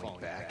 We're falling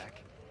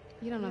back.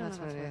 You don't know that's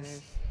what it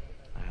is.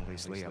 At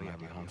least Leah might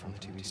be home from the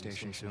TV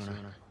station sooner.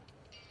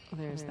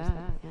 Well, there's that,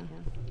 yeah.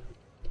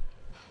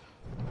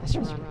 I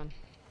should run.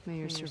 May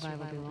your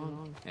survival be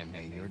long. And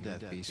may your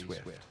death be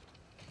swift.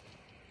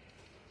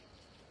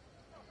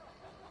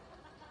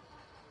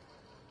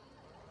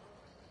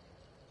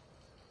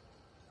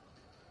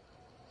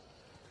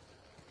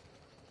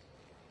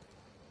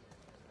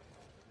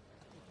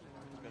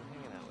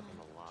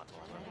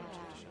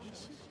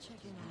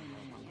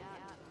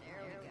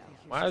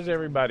 Why is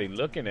everybody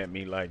looking at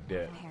me like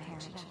that?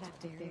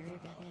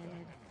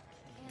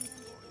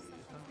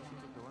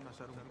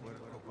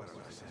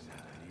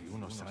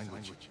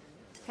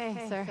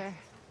 Hey, sir.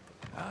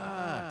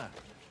 Ah,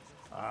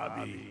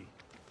 Abby.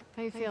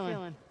 How you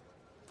feeling?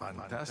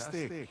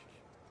 Fantastic.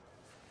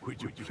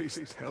 Would you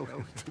please tell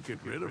him to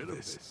get rid of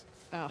this?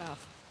 Oh,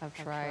 I've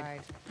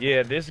tried.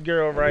 Yeah, this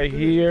girl right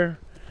here.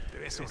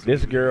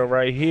 This girl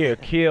right here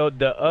killed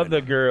the other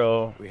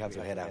girl We have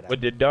to head out.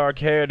 with the dark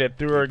hair that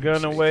threw her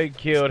gun away.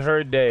 Killed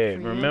her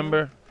dad.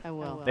 Remember? I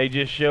will. They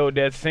just showed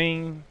that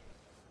scene.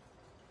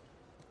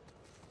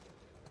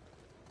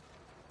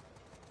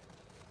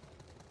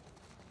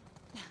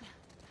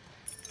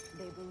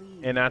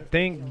 And I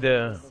think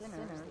the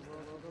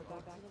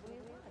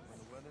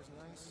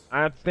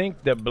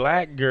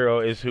black girl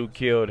is who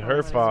killed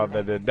her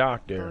father, the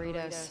doctor.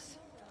 Burritos.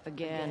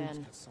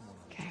 Again.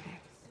 Okay.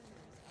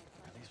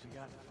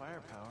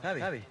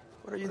 Abby,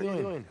 what are you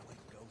doing?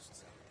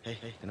 Hey,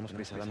 tenemos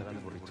prisa, dame tus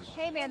burritos.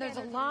 Hey man, there's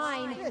a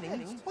line.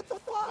 What the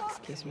fuck?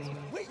 Excuse me.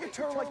 Wait your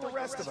turn like the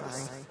rest of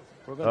us.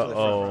 We're going to the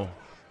Uh-oh.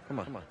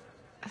 front. Come on.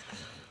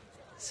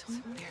 So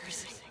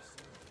embarrassing.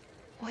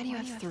 Why do you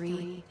have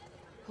three?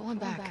 Pull one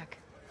back.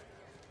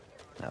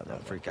 Now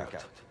don't freak out.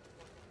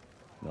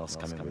 Mel's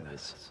coming with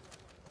us.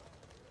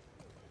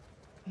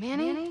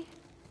 Manny?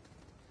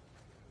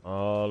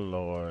 Oh,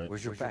 Lord.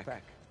 Where's your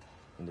back?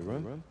 In the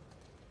room?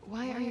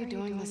 Why are you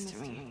doing this to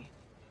me?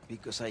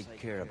 Because I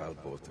care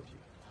about both of you.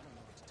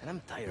 And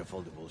I'm tired of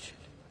all the bullshit.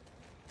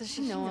 Does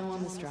she know I'm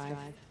on this drive?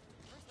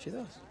 She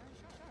does.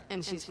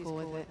 And she's cool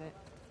with it?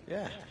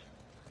 Yeah.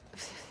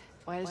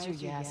 Why does your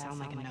yeah sound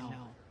like a no?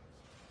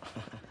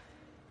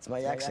 It's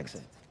my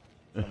accent.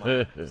 Come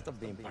on, stop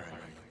being paranoid.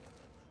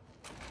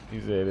 He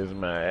said it's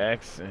my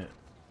accent.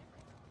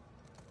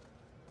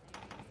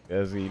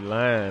 Cause he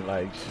lying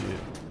like shit.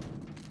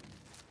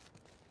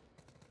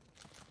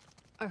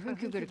 I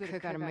heard you could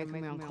cook out and make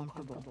me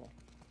uncomfortable.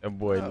 That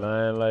boy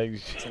lying like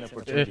It's an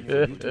opportunity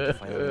for you to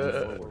finally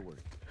move forward.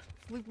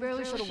 We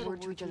barely said a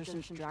word to each other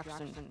since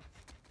Jackson.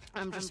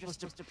 I'm just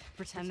supposed to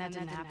pretend that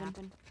didn't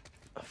happen?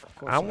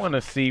 I want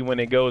to see when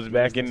it goes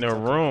back in the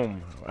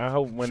room. I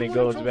hope when it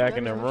goes back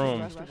in the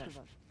room,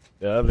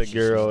 the other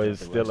girl is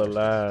still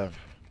alive.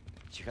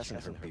 She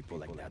hasn't hurt people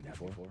like that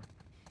before.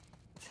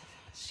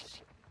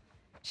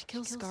 She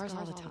kills scars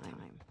all the time.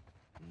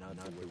 Not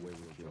the way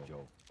we kill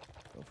Joe.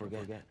 Don't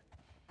forget,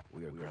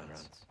 we are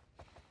grounds.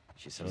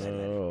 She's a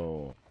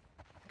Oh.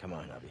 Come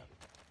on, Abby.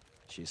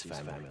 She's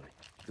family.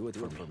 Do it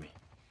for me.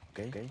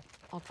 Okay?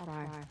 I'll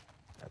try.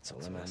 That's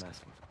all I'm asking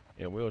for.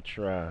 Yeah, we'll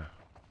try.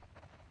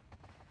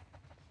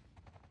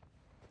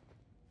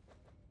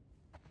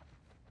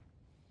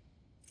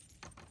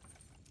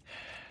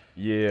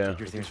 Yeah. Get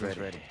your things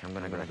ready. I'm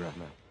gonna grab them.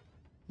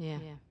 Yeah.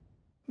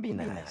 Be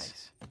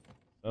nice.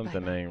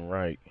 Something ain't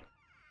right.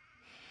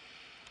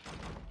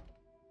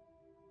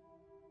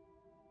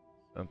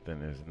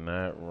 Something is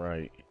not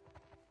right.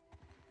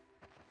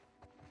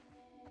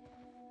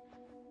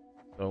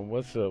 So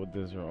what's up with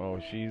this?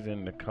 Oh, she's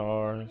in the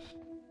cars.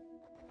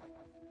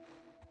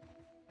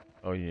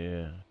 Oh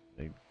yeah,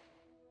 they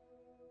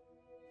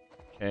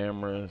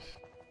cameras.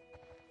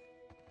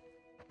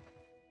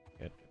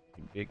 Got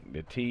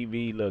the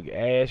TV look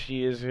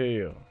ashy as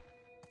hell.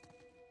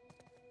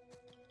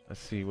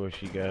 Let's see what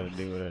she got to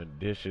do with her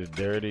dishes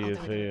dirty as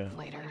hell.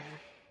 Later.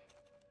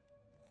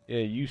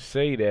 Yeah, you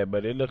say that,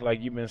 but it look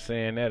like you've been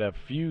saying that a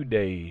few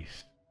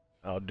days.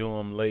 I'll do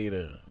them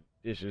later.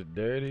 Dishes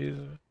dirty as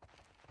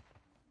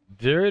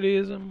dirty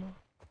as them.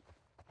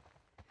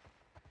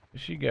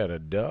 She got a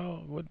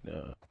dog. What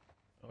the?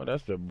 Oh,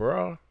 that's the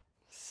bra.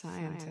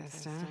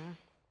 Scientist,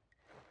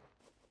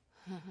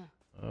 huh?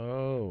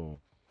 Oh,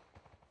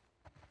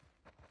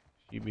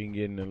 she been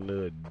getting a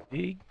little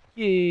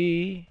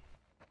dicky.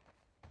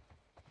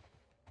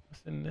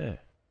 What's in there?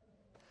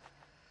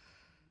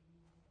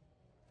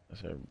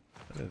 That's her.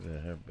 What is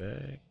that? Her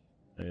bag?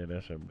 Yeah,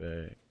 that's her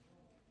bag.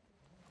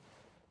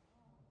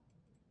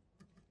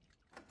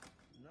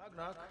 Knock,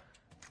 knock.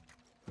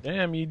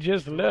 Damn, you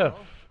just left.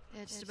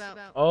 Yeah, just about.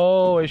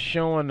 Oh, it's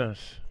showing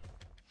us.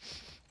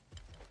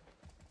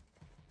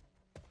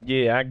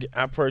 Yeah,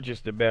 I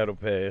purchased the battle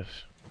pass.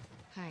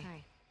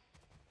 Hi.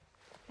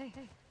 Hey.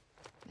 I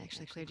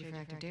actually cleared you for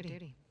active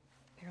duty.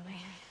 Barely.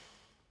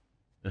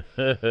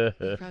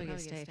 You're probably gonna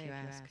stay if you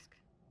ask.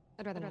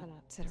 I'd rather not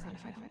sit around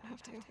if I don't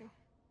have to.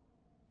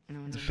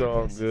 No one's It's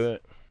all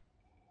good.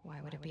 Why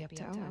would it be up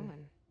to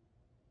Owen?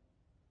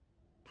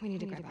 We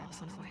need to grab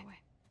Alice on our way.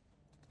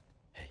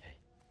 Hey.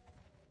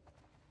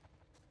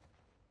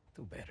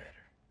 Do better.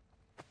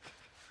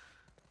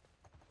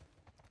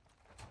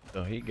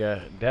 So he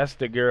got, that's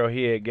the girl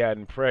he had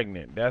gotten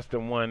pregnant. That's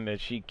the one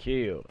that she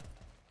killed.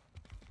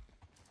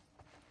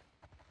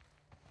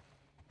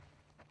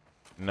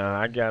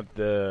 Nah, I got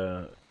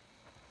the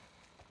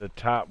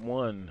top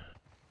one.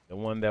 The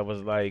one that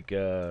was like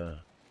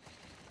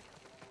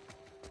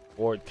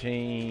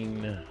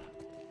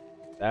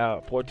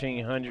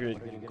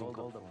 1400.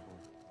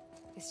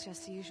 It's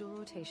just the usual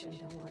rotation,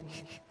 don't worry.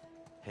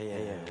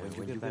 Hey, when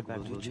you get back,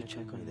 will you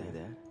check on my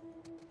dad?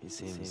 He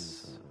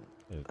seems,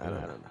 I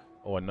don't know.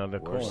 Or another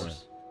coin.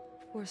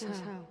 Worse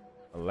how?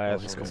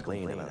 He's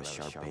complaining about a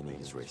sharp pain in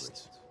his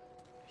wrist.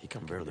 He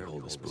can barely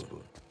hold a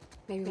spoon.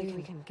 Maybe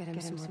we can get him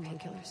some more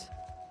painkillers.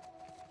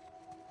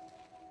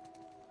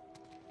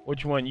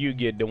 Which one you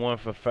get? The one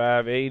for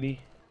 580?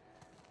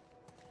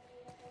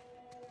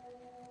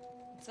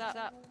 What's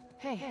up?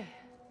 Hey.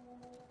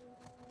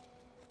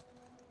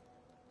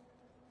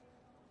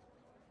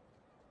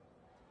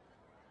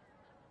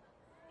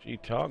 She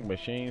talked, but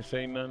she ain't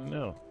say nothing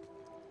else.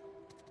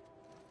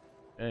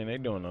 Dang, they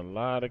doing a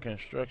lot of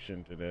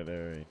construction to that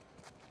area.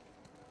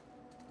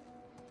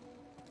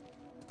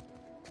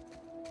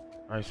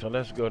 Alright, so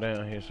let's go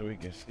down here so we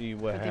can see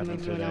what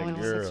happened to that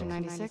girl.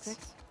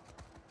 96?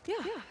 Yeah,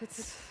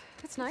 it's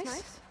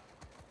nice.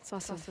 It's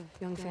lots of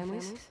young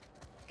families.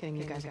 Getting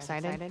you guys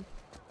excited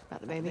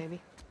about the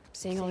baby?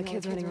 Seeing all the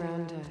kids running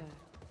around.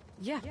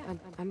 Yeah,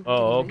 I'm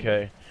Oh,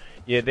 okay.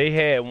 Yeah, they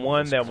had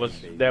one that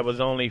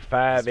was only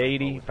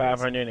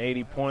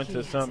 580 points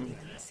or something,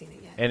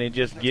 and it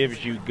just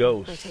gives you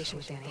ghosts.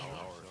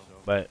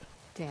 But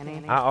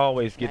I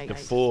always get the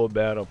full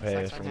battle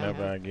pass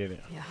whenever I get it.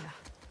 Yeah.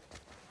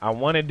 I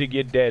wanted to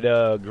get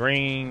that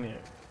green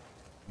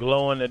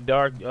glow in the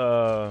dark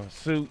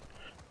suit,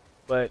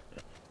 but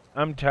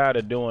I'm tired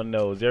of doing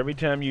those. Every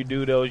time you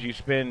do those, you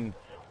spend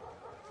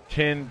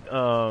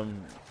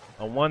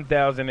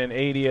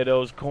 1,080 of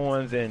those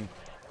coins, and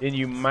then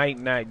you might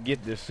not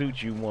get the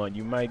suit you want.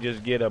 You might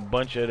just get a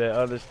bunch of the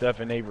other stuff,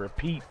 and they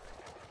repeat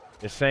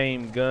the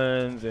same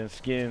guns and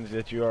skins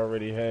that you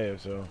already have.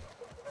 So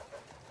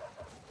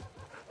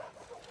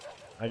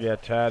I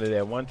got tired of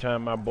that. One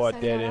time I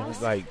bought that, it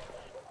was like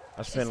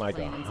I spent like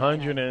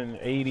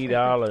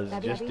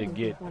 $180 just to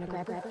get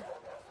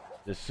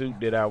the suit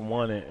that I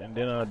wanted, and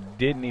then I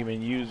didn't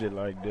even use it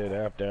like that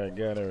after I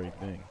got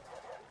everything.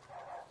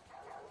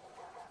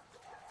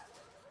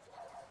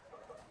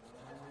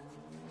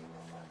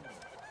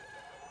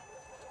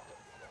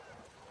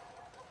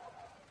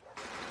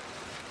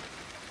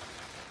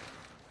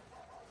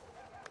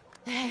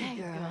 Hey,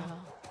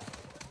 girl.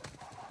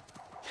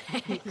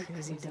 Hey,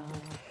 crazy dog.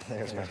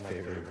 There's my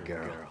favorite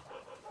girl.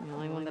 The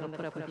only one that'll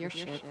put up with your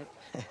shit.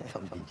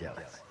 Don't be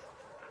jealous.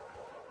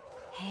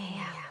 Hey,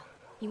 Al.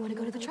 You want to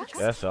go to the trucks?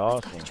 That's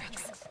awesome. Let's go to the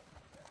trucks.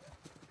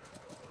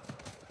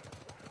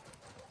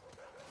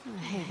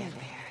 Hey there,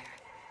 Bear.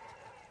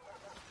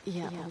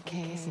 Yeah,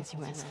 okay, since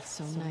you asked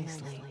so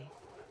nicely.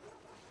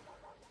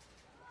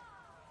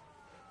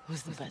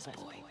 Who's the best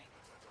boy?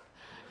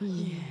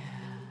 Yeah.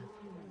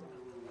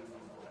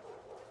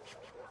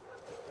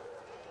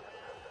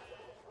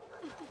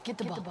 Get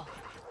the ball.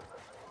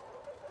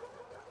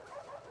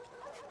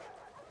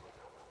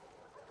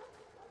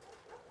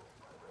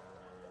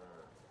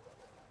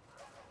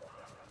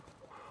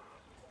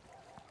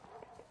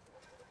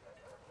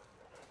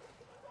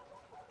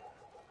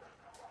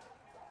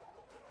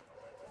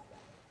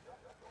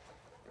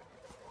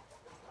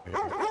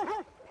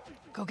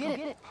 Go get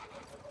it.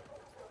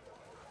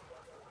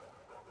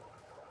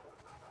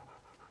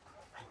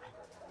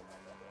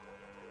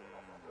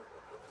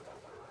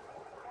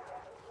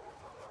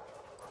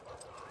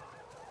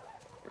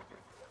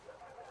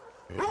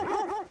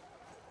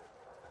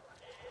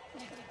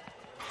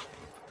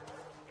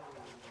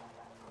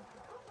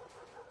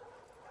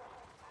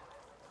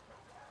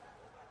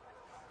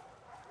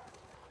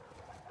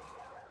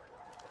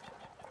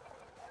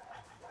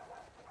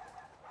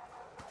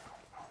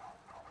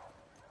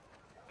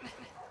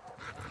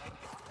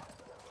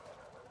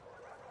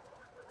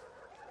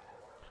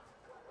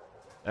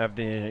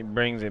 After he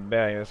brings it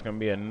back, that's gonna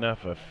be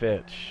enough of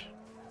fetch.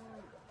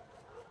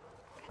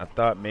 I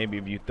thought maybe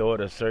if you throw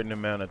it a certain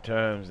amount of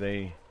times,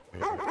 they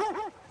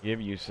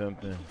give you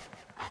something.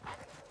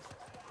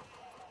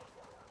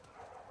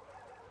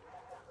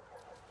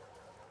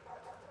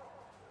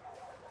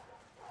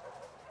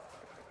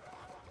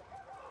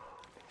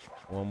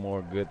 One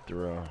more good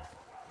throw.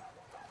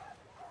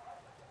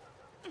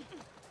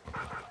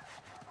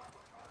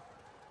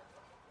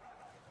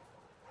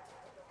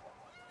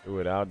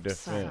 Without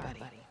defense. Sorry,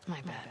 buddy.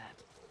 My bad.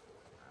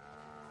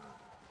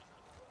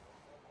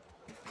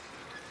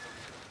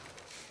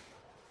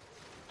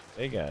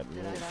 They got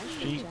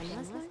sheep.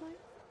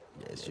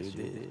 Yes, you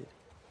did.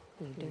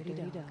 You dirty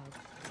dog.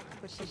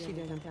 What's she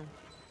doing downtown?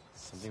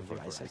 Something for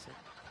Isaac.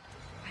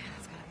 Man,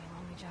 that's gotta be a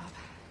lonely job.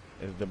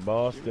 Is the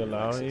ball still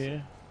out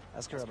here?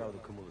 Ask her about the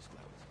cumulus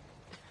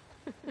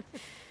clouds.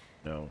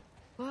 No.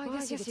 Well, I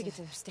guess you get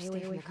to stay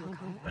away from the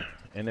compound.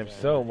 And if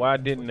so, why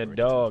didn't the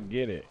dog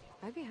get it?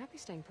 I'd be happy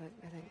staying put,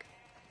 I think.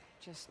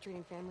 Just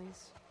treating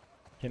families.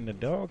 Can the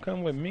dog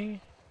come with me?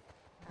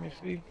 Let me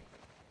see.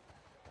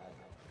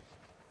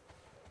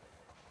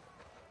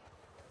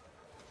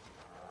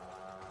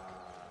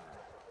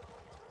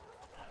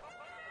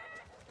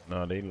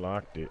 No, they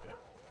locked it.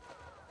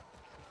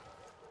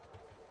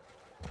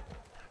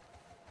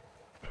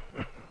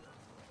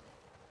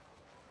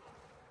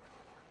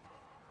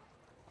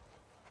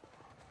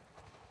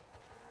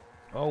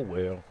 Oh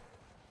well.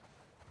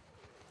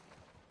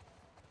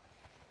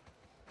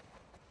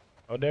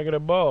 Oh, there go the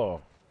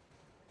ball.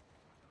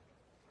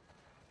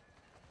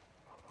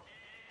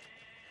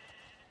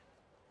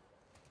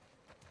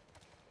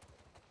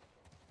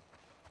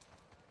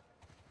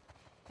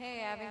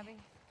 Hey, Abby.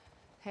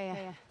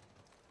 Hey.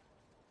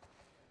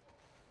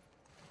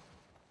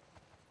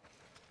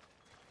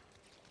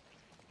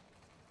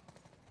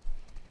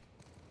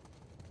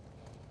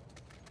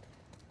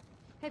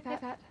 Hey,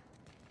 Pat.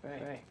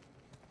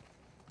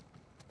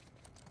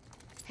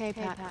 Hey,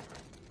 Pat.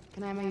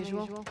 Can I have my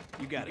usual?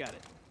 You got it.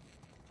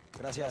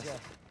 Gracias.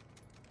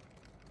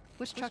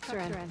 Which trucks are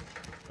in?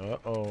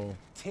 Uh-oh.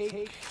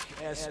 Take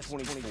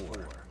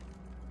S-24.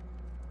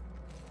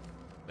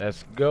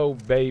 Let's go,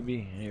 baby.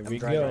 Here we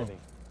go. Driving.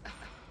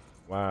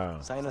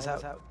 Wow. Sign us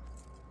out.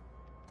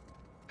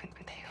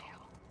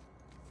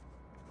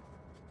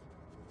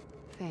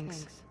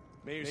 Thanks.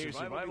 May your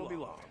survival be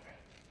long.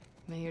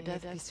 May your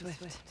death be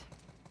swift.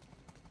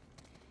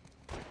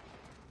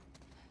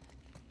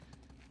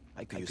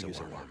 I could use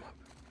a warm-up.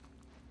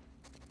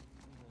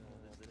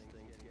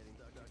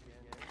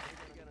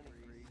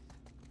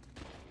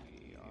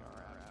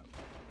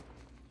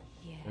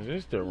 Is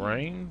this the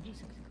rain?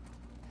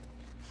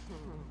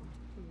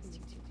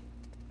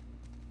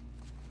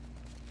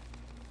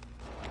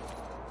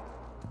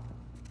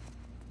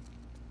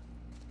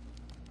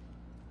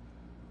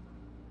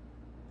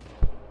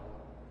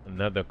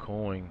 Another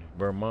coin,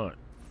 Vermont.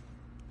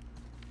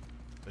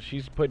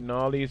 She's putting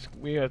all these,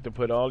 we have to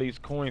put all these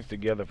coins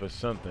together for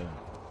something.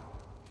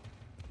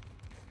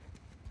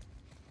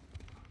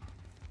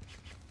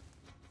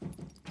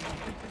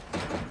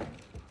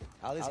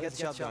 Alice, get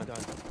the job done.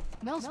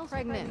 Mel's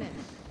pregnant.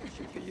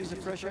 She could use a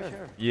fresh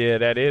air. Yeah,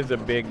 that is a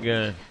big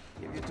gun.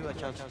 Give you two a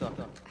chance to talk.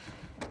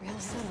 Real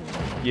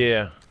subtle.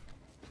 Yeah.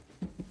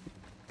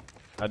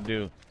 I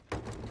do.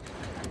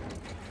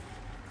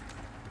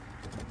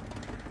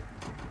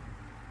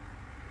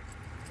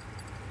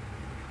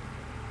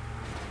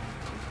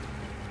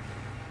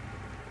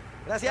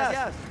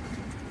 Gracias.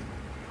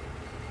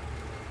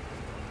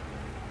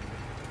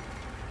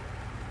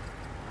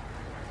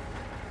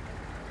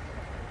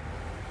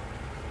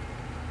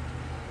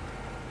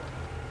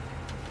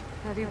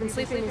 Have you been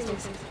sleeping these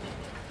days?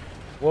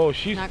 Whoa,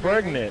 she's Not great,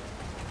 pregnant.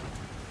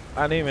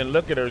 I didn't even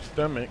look at her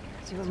stomach.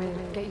 Do you want me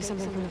to get you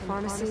something from the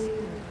pharmacy?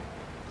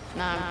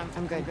 Nah,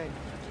 I'm good.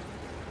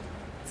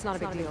 It's not a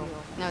big deal.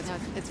 No,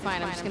 it's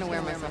fine. I'm just gonna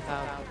wear myself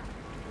out.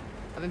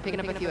 I've been picking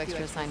up a few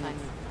extra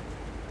assignments.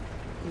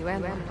 You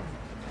and Lando.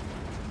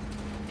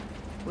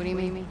 What do you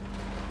mean?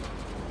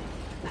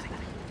 Nothing.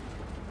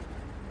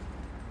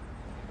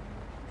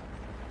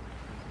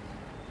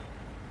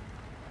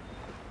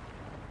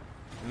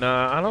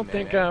 Nah, I don't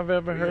think I've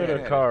ever heard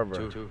of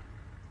Carver.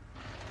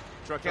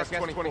 Truck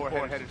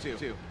S-24 headed to.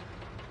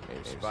 May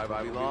your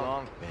survival be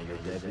long. Man, your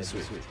death is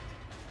sweet.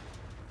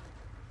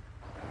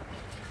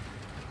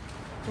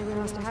 Maybe we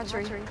lost a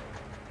hatchery.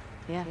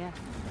 Yeah.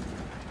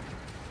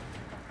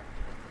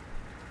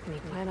 Any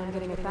plan on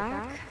getting it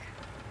back?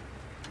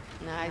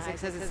 No, Isaac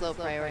says it's low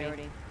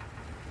priority.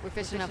 We're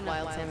fishing up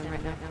wild salmon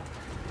right now.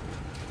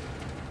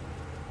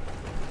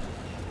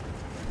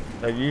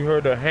 Have you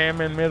heard of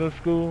Hammond Middle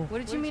School? What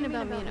did you mean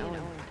about me and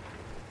Owen?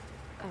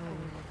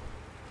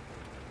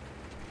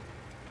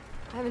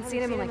 I haven't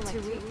seen him in like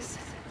 2 weeks.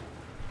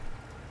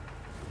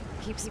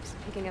 He keeps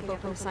picking up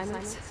open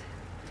assignments.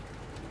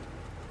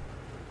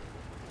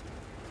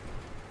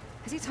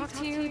 Has he talked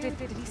to you? Did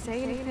he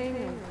say anything?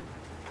 Or?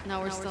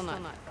 No, we're still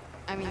not.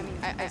 I mean,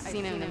 I've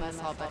seen him in the mess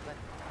hall, but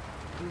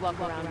we walk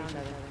around each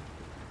other.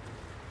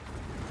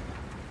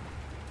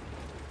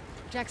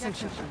 Jackson,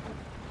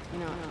 you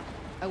know,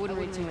 I wouldn't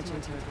read too much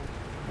into it.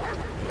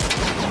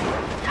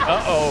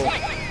 Uh-oh.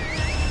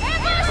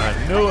 I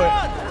knew it.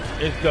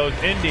 It's those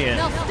Indians.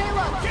 No, stay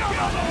low.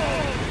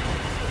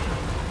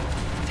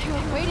 They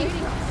were waiting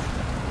for us.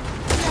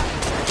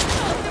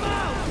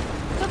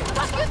 What the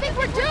fuck do you think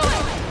we're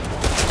doing?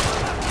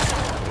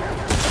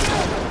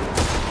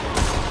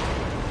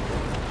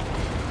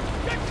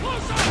 Get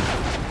closer!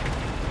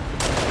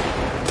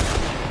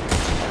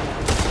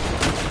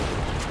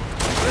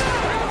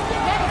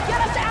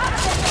 Get us out of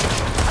this!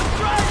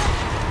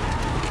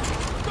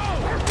 Go!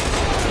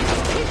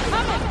 He's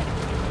coming!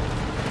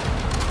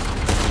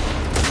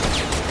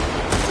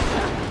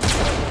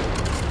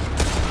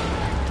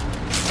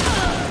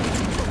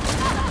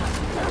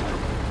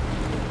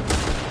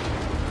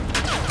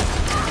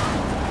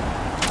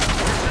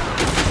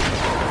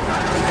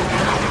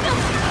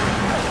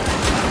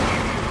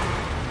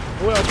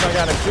 Who else I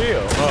gotta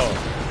kill? Oh.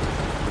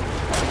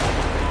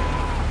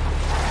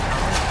 I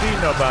don't see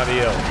nobody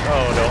else.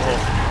 Oh, the whole...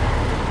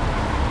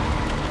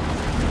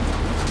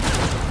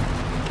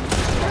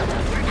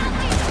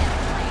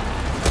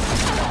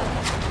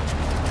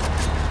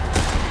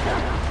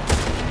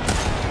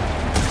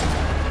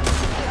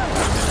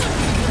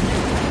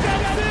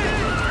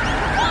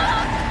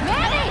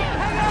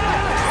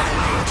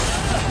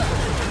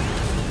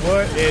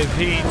 What is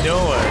he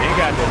doing? He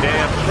got the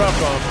damn truck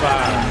on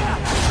fire.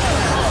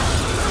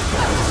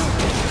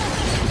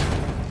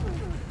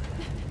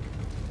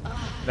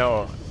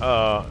 No,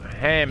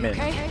 Hammond.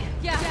 Okay?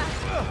 Yeah.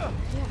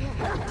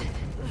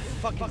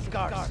 Fucking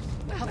scars.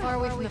 How far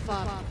away from the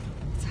fob?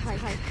 It's a hike.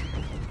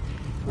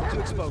 Too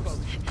exposed.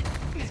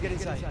 Let's get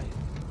inside.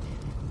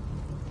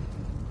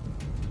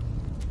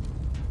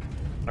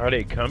 Are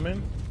they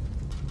coming?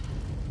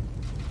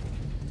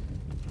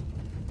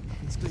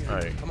 It's clear. All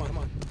right. Come on, come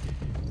on.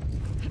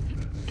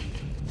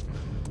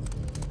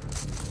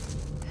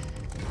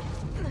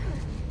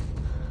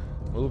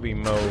 Movie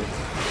mode.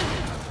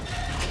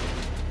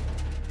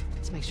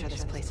 Let's make sure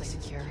this place is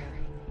secure.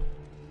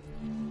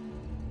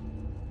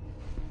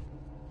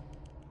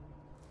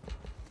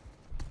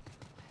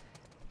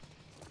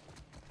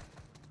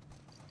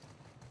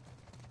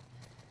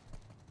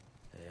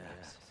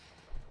 Yes.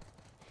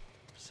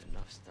 There's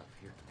enough stuff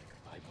here to make a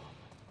pipe bomb.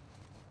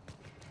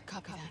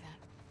 Copy that.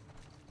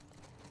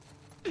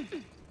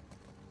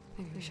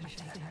 Maybe we should have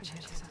taken our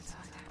chances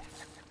outside.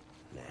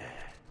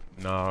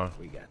 No.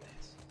 We got this.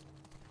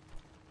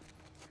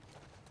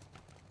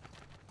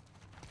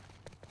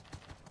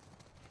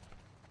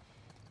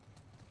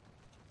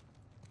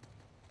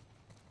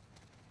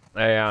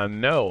 Hey, I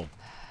know.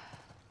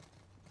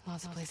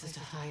 Lots of places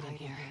to hide in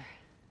here.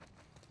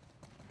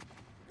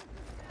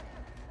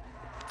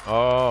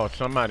 Oh,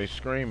 somebody's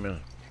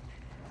screaming.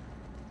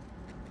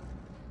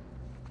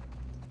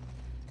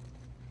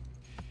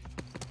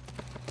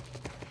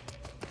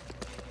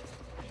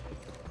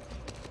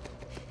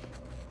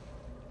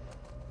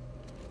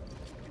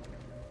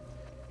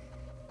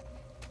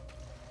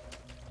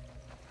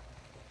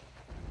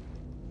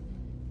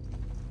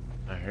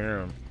 I hear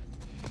him.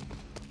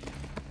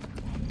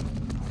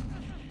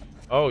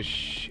 Oh,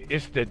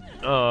 it's the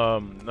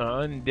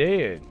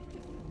undead.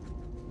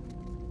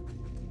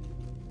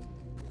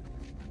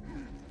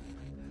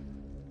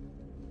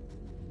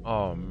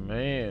 Oh,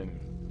 man.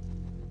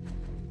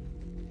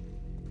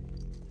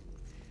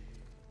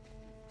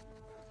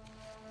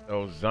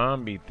 Those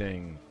zombie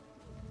things.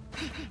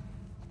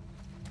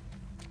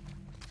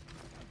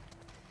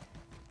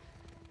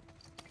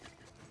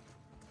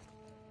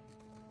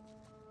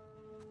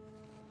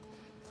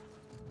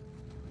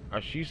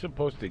 Are she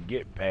supposed to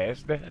get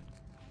past that?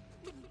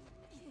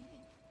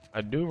 I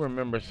do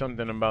remember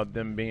something about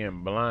them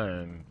being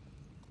blind.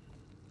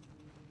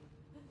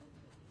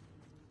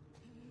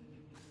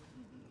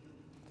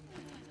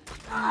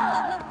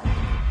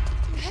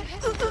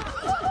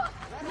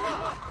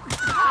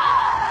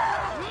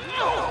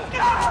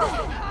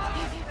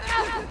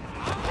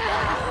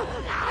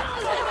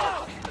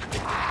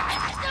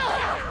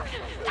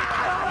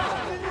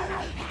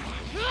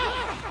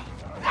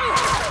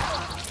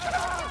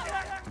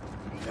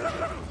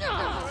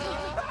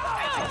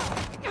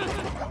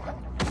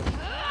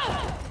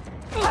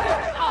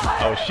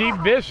 Oh, she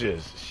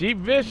vicious. She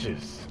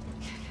vicious.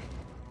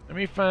 Let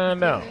me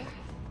find out.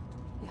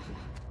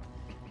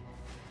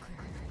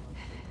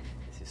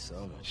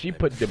 She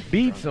put the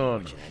beats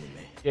on him.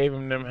 Gave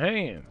him them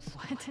hands.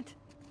 What?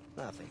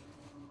 Nothing.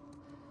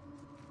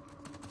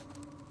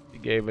 He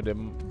gave it a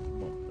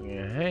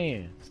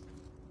hand.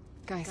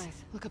 Guys,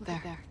 look up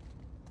there.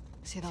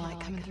 See the light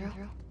coming through?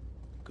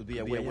 Could be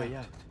a way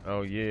out.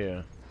 Oh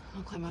yeah.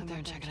 I'll climb up there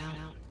and check it out.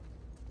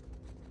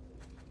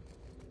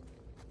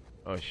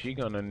 Oh, she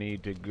gonna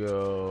need to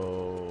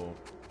go.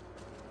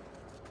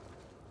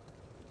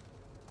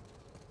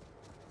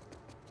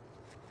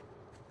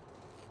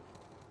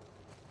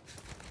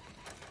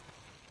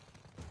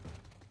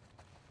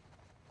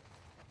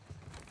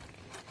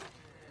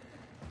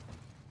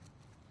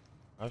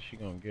 How's she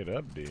gonna get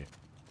up there?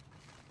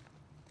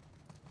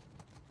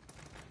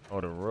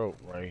 Oh, the rope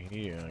right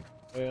here.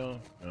 Well,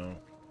 no.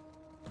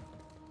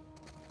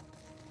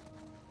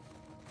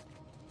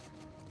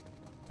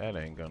 That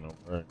ain't gonna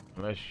work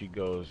unless she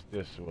goes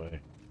this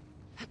way.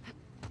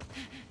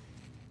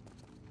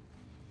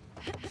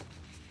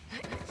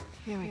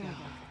 Here we go.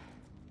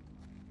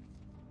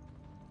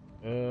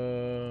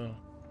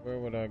 Where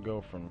would I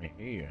go from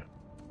here?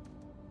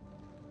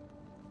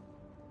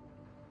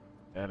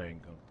 That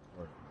ain't gonna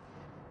work.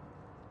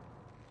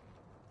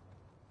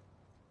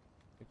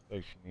 Looks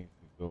like she needs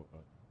to go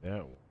up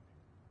that way.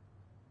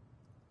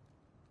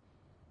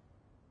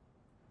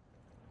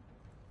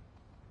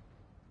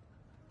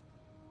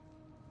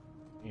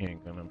 He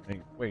ain't gonna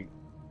make. Wait.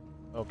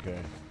 Okay.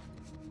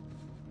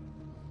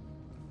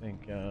 I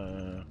think.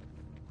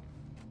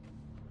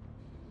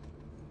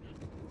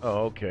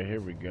 Oh, okay. Here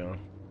we go.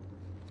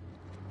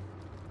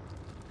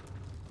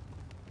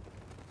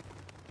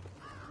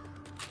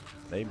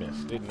 They've been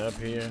sitting up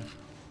here.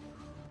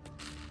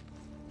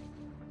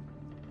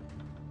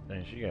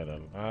 And she got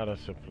a lot of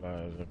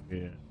supplies up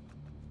here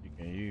you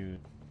can use.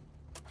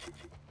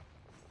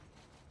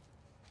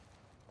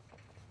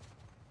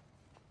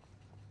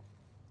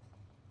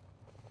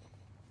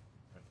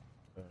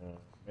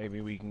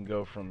 Maybe we can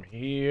go from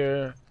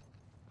here.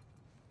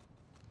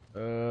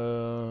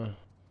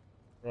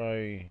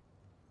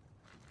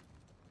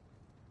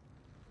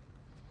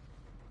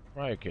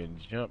 Probably can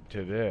jump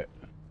to that.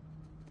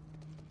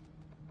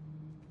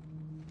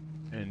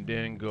 And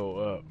then go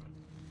up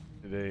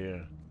to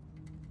there.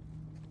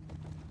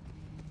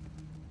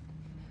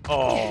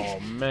 Oh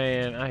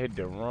man, I hit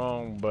the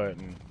wrong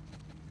button.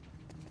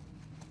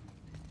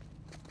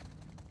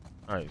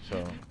 Alright,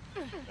 so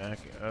back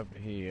up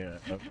here,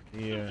 up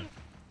here,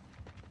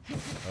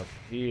 up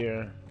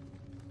here,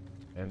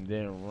 and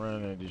then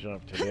run and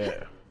jump to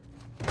that.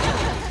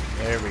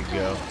 There we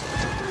go.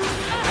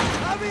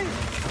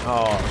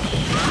 Oh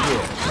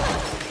shit.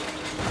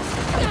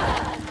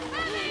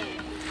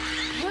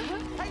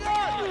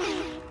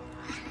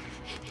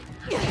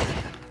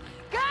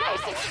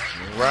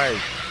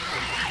 Right.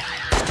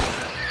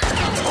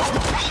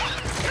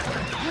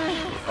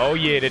 Oh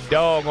yeah, the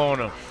dog on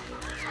him.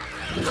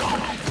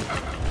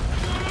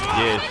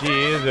 Yeah, she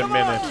is a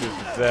menace to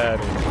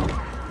society.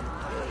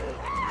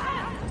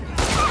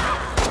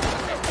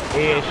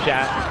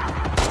 Headshot.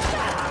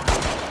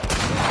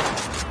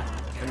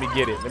 Let me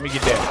get it. Let me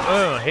get that.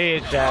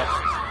 Headshot.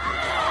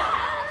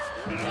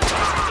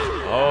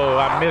 Oh,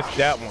 I missed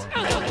that one.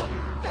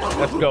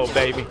 Let's go,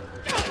 baby.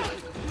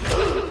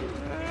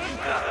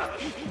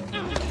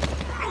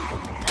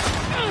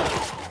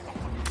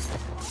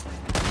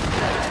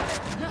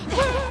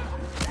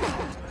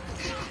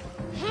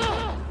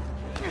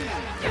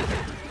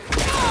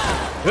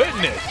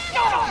 Goodness.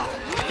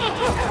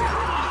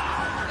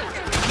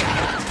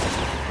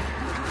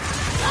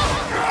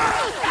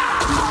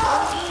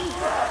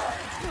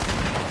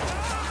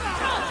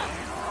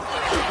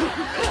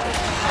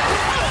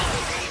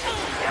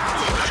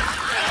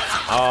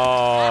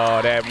 Oh,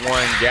 that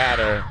one got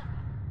her.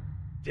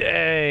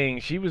 Dang,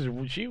 she was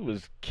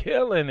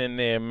killing in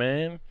there,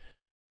 man.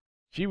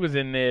 She was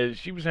in there,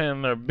 she was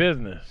handling her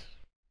business.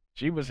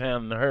 She was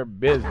handling her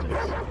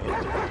business.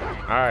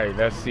 Alright,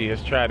 let's see.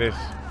 Let's try this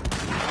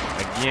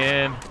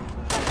again.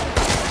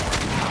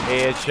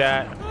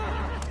 Headshot.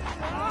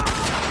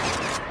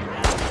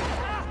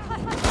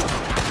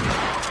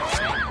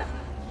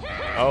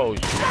 Oh,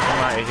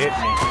 somebody hit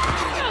me.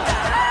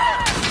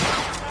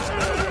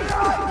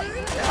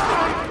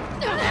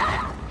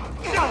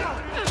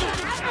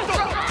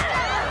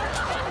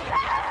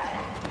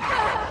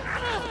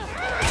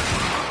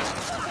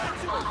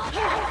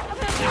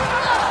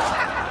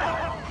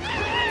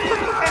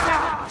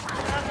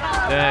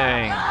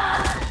 Dang.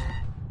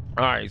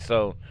 Alright,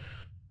 so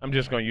I'm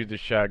just gonna use the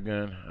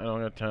shotgun. I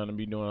don't have time to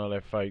be doing all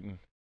that fighting.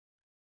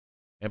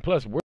 And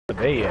plus, where are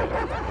they at?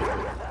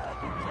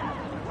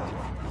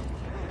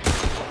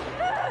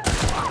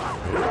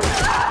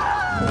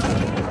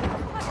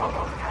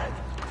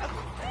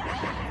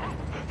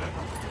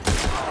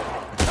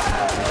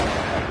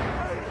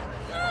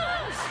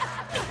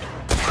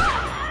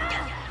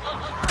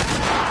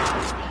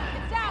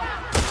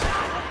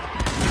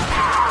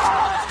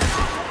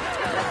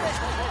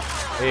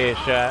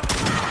 Headshot.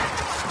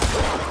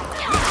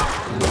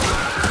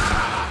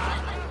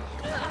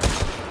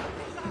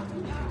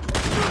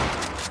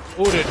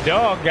 Ooh, the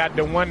dog got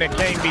the one that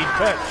can't be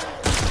touched.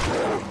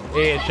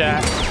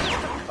 Headshot.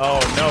 Oh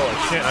no,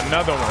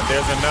 another one.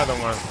 There's another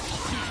one.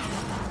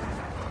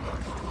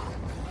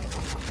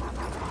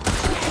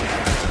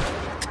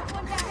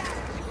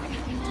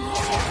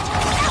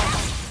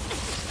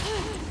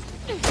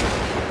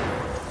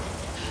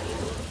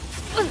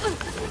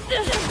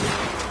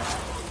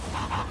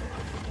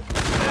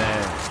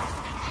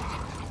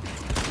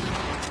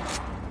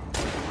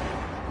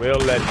 We'll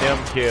let them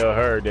kill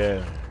her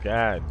then.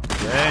 God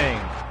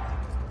dang.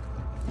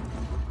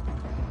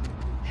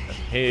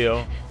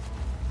 Heal.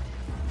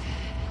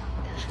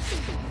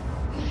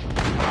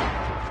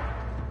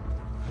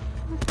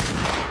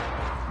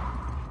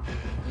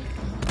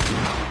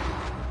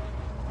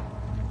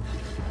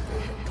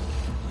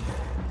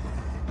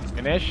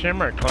 Can that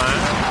shimmer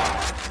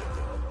climb?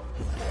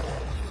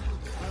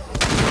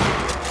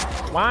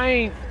 Why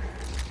ain't...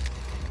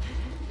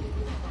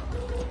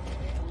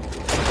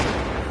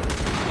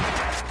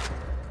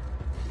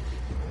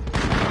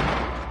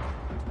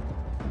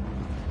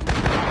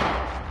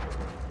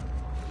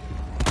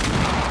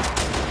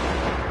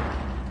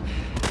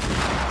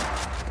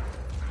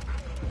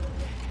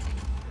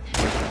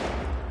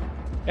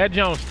 That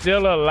Jones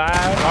still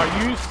alive?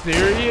 Are you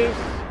serious?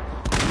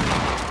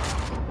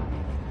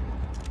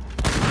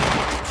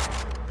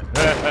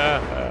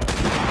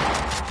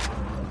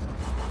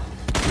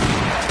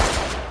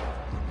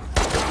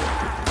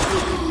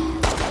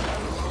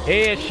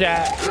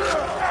 Headshot.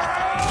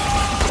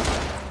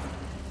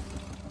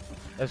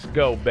 Let's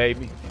go,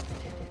 baby.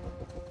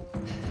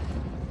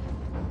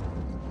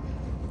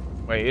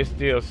 Wait, it's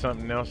still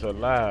something else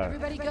alive.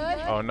 Everybody good?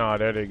 Oh no,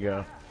 there they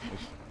go.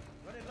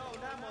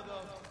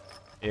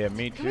 Yeah,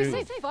 me Can we too.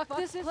 say fuck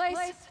this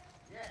place?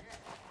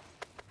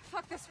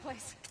 Fuck this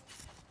place.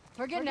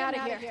 We're getting out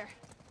of here.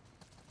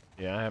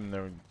 Yeah, I haven't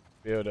never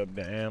filled up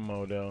the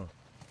ammo though.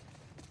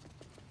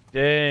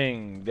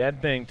 Dang,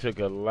 that thing took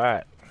a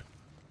lot.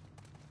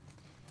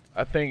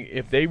 I think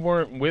if they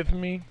weren't with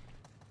me,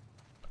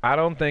 I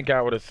don't think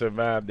I would have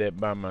survived that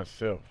by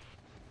myself.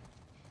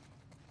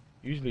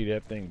 Usually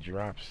that thing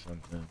drops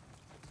something.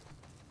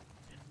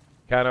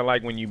 Kind of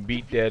like when you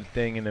beat that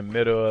thing in the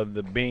middle of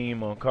the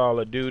beam on Call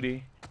of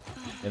Duty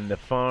in the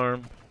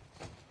farm.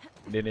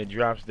 Then it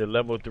drops the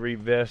level 3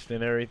 vest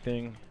and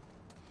everything.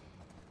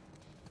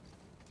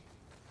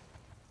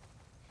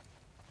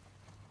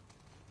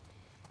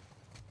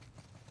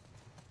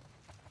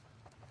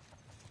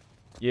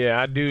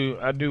 Yeah, I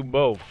do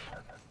both.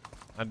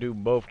 I do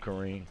both,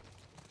 Kareem.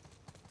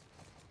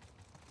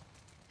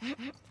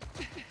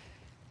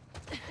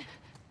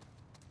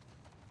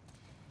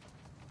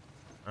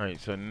 Alright,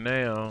 so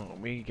now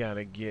we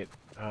gotta get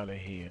out of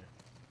here.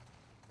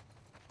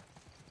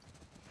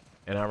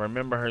 And I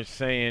remember her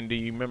saying, do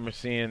you remember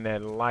seeing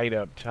that light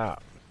up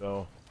top?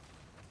 So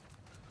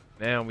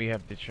now we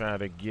have to try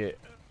to get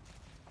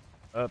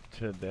up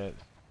to that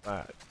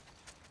spot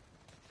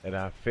that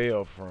I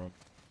fell from.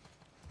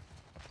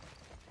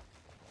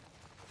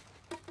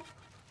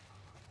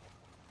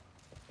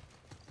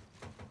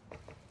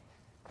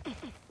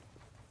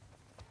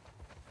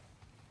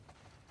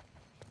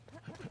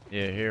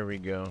 Yeah, here we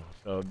go.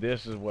 So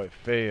this is what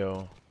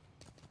failed.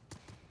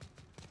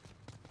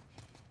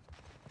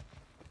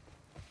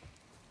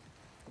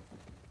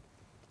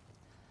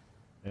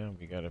 Yeah,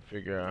 we gotta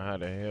figure out how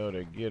the hell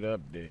to get up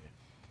there.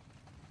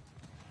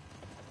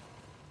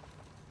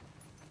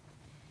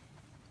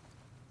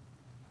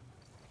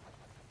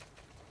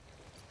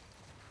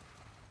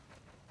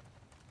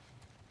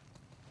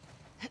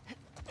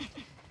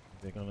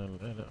 They're gonna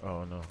let it.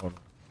 Oh no, hold on.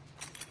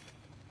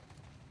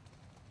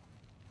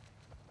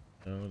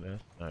 No,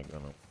 that's not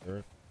gonna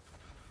work.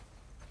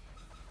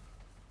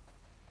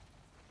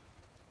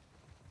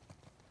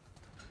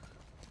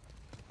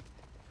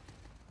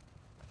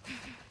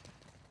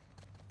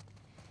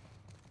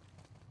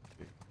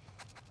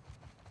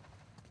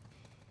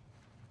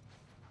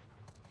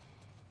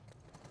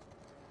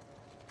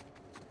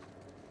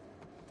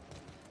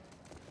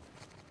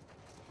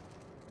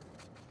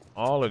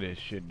 All of this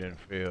shit didn't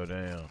fell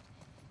down.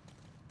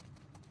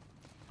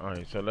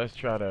 Alright, so let's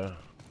try to...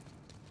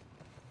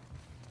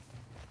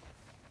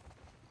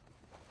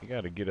 You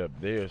gotta get up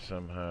there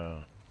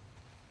somehow.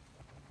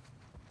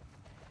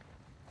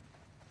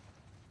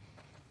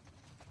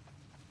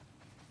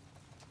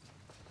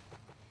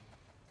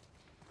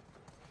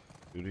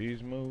 Do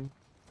these move?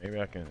 Maybe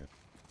I can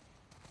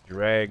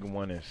drag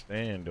one and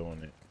stand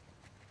on it.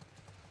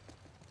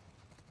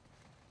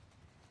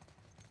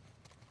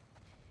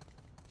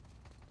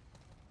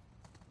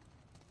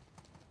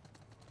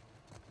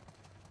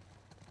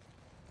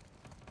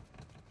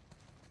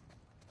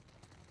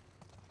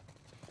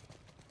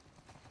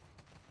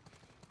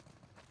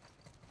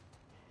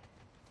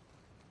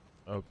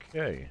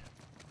 Okay.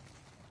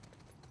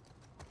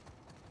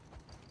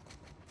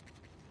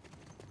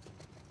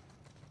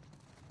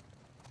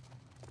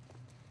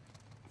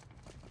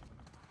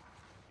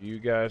 Do you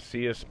guys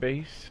see a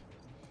space?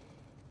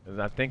 Because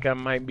I think I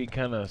might be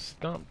kind of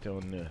stumped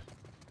on this.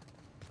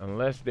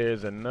 Unless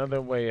there's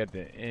another way at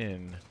the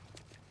end.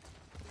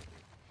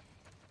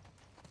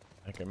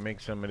 I can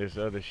make some of this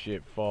other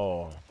shit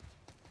fall.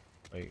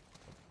 Wait.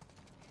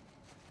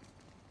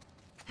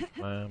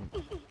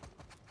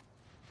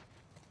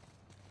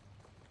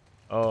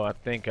 Oh, I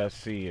think I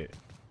see it.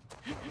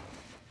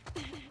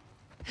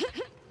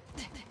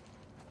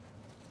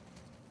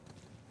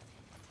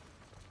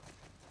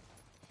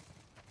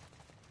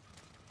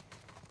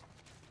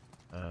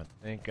 I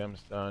think I'm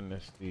starting to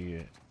see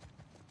it.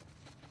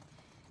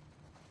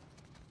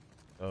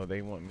 So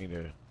they want me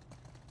to.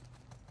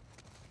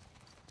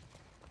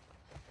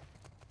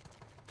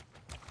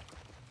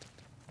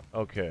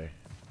 Okay.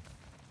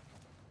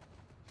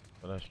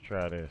 So let's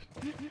try this.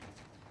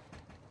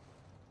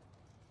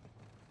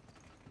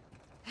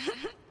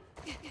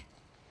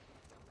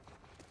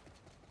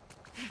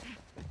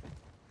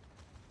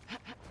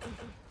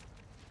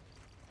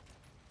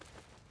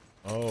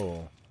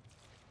 Oh.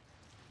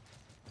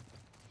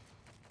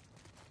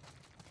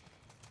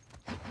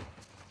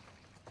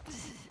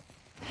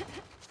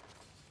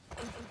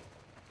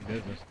 He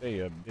doesn't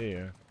stay up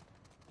there.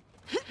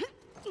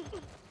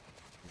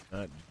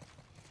 Not.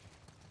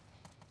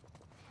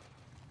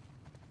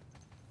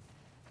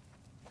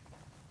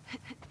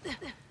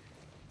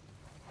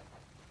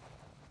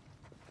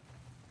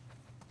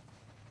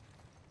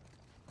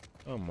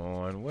 Come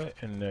on, what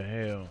in the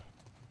hell?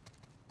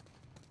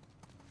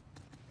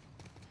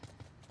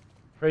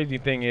 Crazy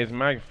thing is,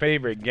 my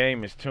favorite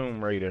game is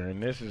Tomb Raider,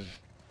 and this is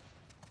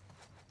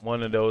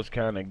one of those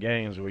kind of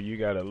games where you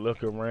gotta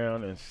look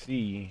around and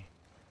see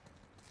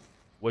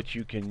what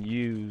you can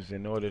use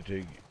in order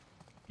to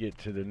get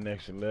to the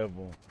next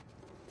level.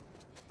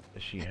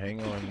 Does she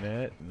hang on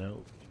that?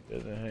 No, she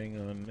doesn't hang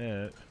on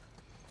that.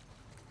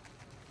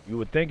 You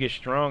would think as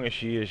strong as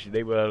she is,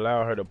 they would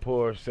allow her to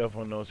pour herself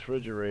on those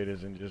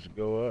refrigerators and just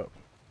go up.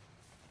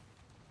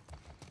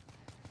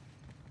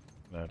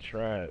 Now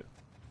try it.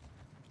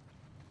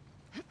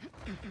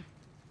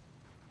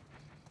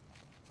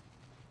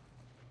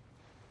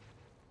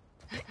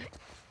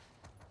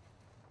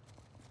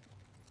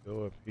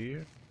 Go up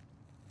here.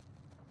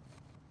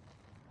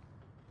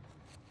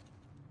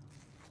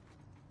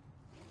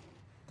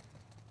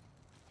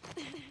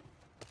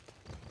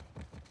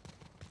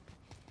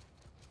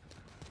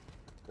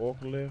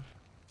 Forklift?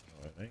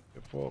 Oh, it ain't the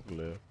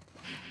forklift.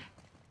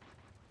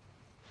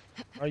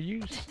 Are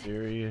you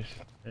serious?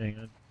 Hang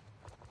on.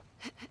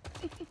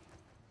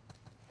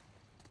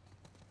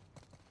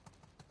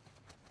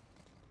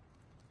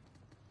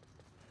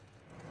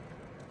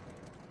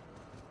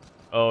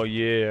 Oh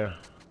yeah.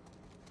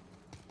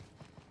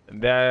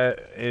 That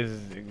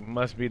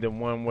must be the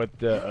one with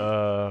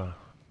the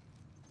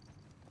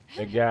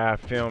guy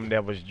filmed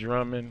that was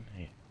drumming.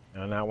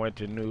 And I went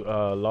to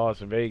Las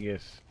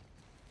Vegas.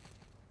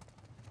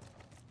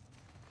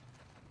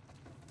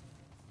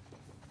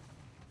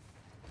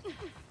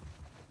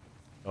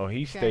 Oh,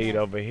 he stayed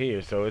over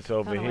here, so it's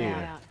over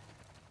here.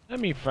 Let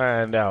me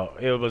find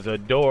out. It was a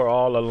door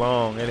all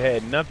along. It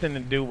had nothing to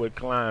do with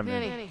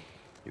climbing.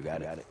 You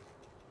got it.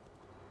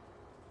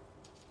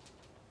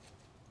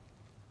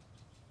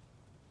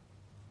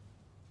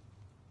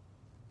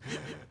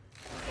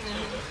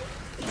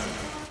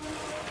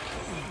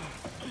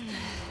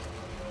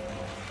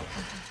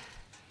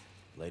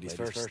 Ladies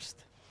first.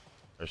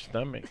 Her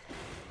stomach.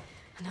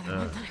 Another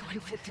one that I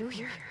wouldn't fit through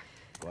here.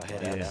 Go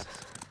ahead, Yeah.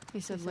 He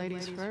said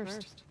ladies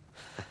first.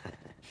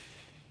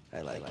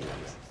 I like it.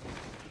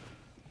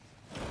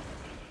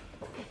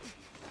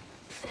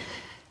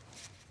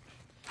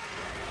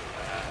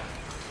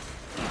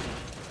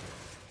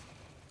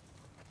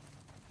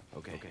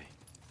 Okay.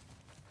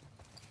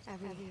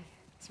 Abby,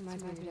 this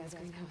reminds me of your dad's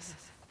greenhouse.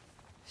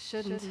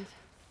 Shouldn't.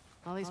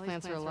 All these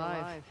plants are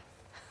alive.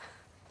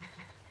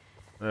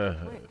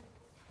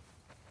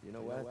 You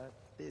know what?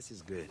 This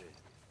is good.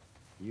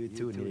 You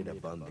two needed a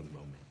bonding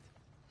moment.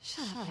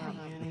 Shut up,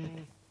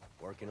 Manny.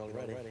 Working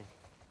already.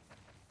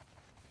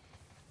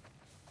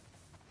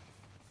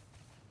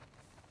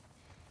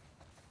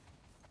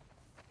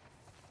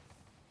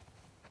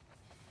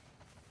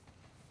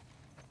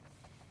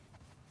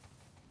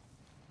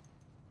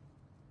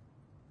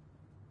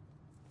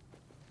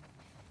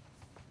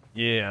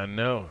 Yeah, I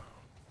know.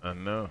 I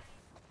know.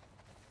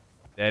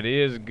 That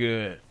is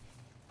good.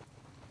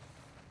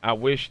 I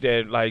wish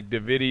that, like, the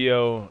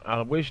video,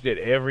 I wish that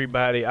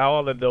everybody,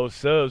 all of those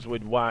subs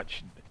would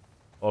watch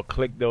or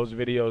click those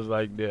videos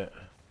like that.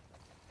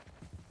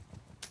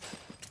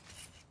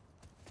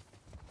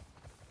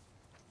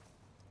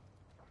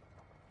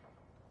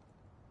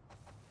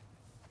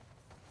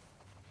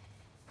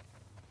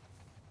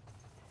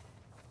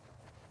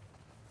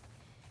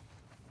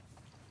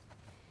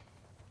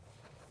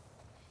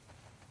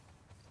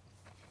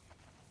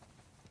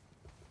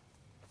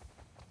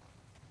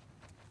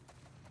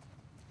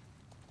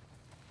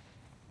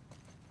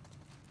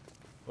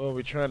 Well,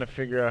 we're trying to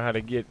figure out how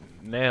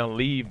to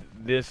leave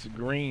this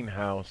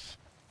greenhouse.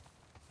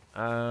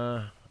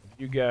 If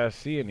you guys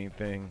see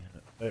anything,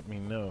 let me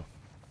know.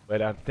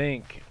 But I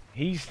think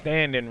he's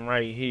standing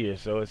right here,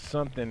 so it's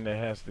something that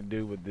has to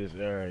do with this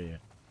area.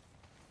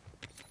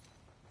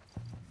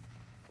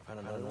 Find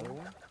another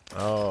one?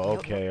 Oh,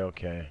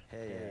 okay.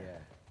 Hey,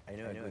 I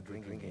know a good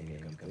drinking game you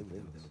can play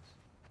with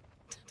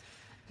this.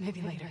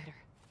 Maybe later.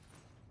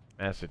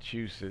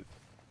 Massachusetts.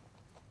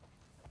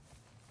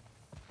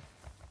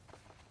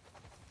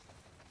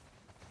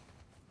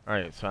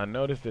 Alright, so I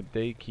noticed that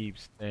they keep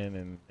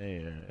standing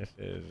there. It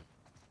says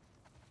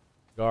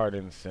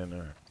Garden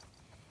Center.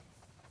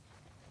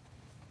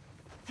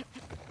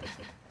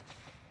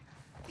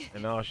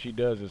 And all she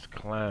does is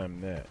climb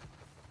that.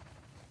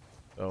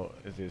 So,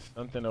 is there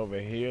something over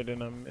here that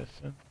I'm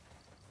missing?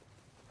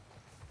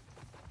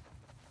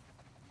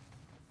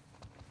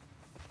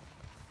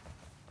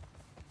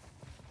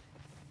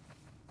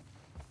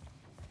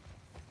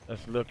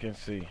 Let's look and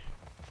see.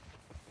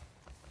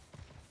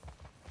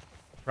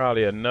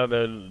 Probably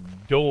another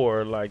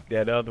door like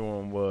that other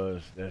one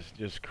was. That's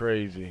just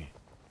crazy.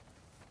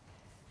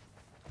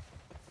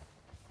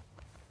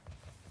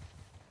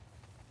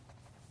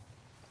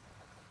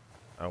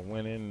 I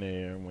went in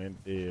there,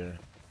 went there.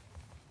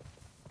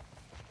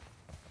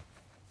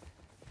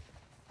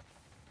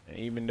 And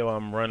even though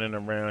I'm running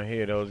around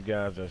here, those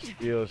guys are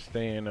still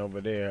staying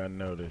over there, I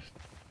noticed.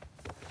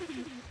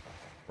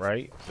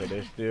 Right? So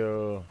they're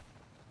still...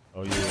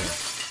 Oh, yeah.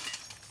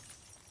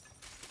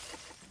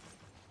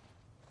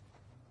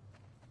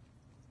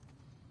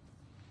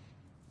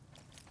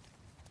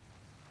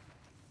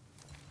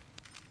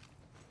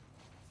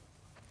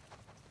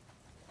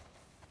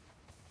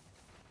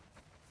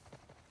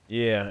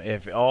 Yeah,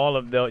 if all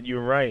of those...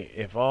 You're right.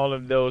 If all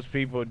of those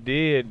people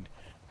did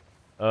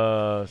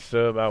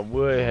sub, I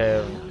would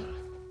have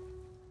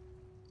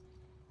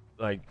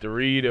like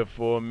 3 to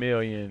 4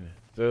 million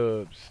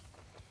subs.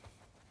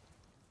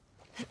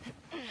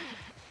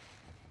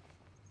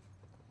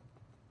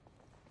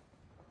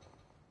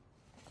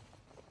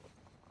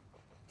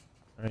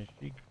 Alright,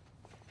 she...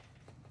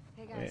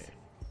 Hey guys,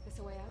 this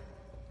a way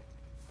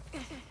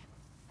out?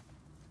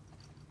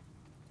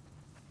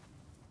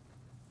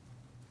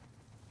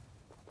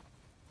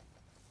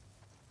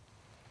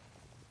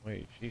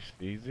 Wait, she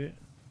sees it?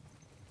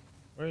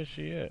 Where is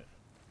she at?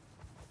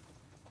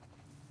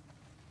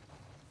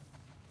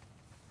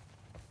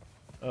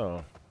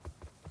 Oh.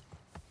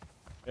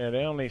 Yeah,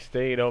 they only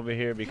stayed over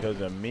here because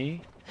of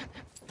me?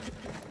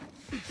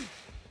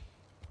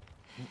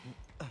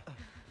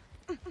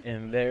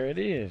 And there it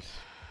is.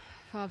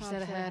 Cobb's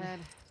dead ahead.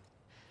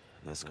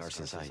 No scars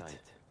in sight.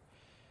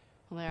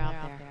 Well, they're out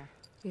there.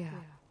 Yeah.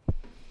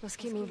 Let's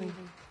keep moving.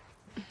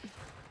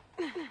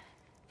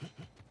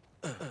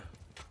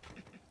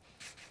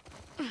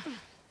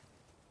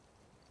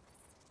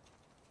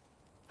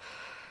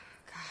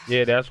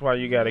 Yeah, that's why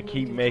you gotta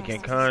keep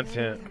making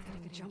content.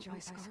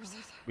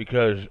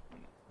 Because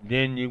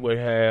then you would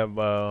have,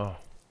 well,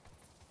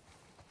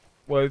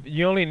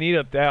 you only need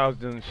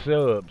 1,000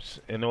 subs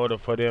in order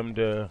for them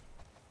to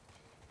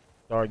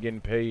start getting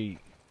paid.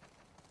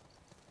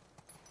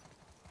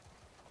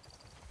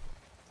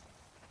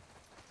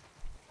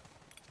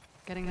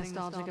 Getting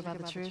nostalgic about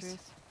the truce?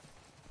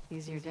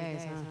 Easier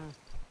days, huh?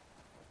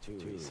 Too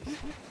easy.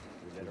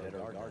 We let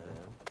our guard down,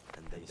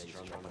 and they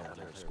strung out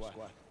our squad.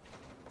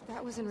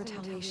 That was in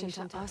retaliation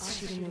to us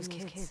shooting those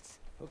kids.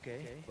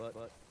 Okay,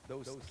 but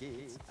those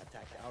kids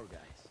attacked our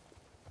guys.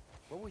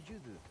 What would you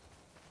do?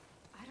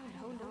 I don't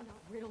know, not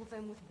riddle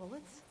them with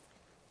bullets?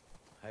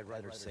 I'd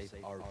rather save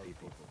our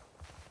people.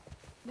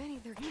 Manny,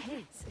 they're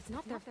kids. It's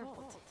not their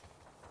fault.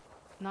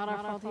 Not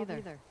our fault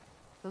either.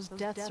 Those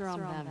deaths are on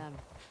them.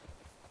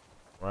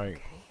 Right.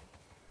 Okay.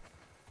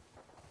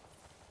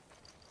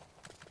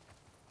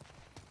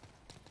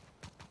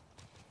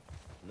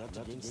 Not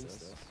to jinx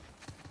us,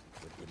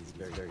 but it is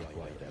very, very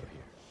quiet out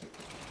here.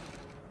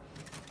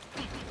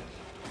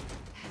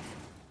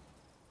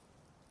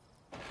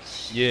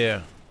 Yeah.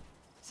 And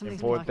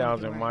Somebody's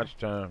 4,000 watch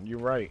time. You're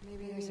right.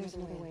 Maybe there's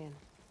another way in.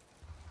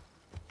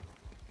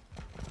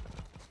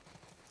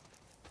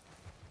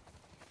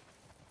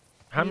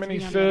 How many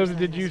subs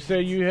did you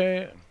say you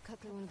had? Cut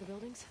through one of the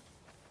buildings?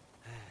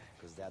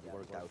 Because that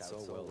worked out so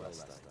well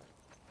last time.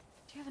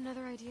 Do you have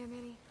another idea,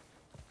 Manny?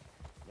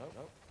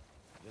 Nope.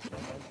 Just no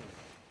something.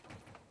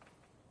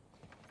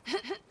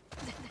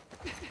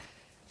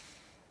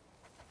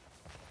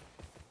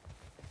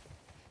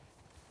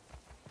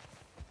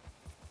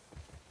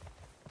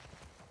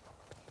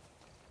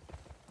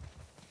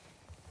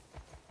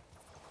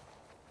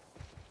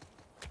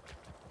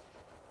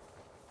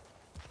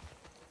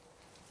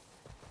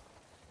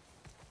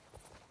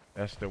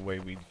 That's the way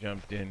we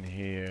jumped in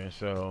here,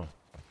 so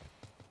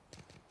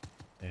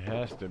it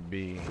has to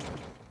be.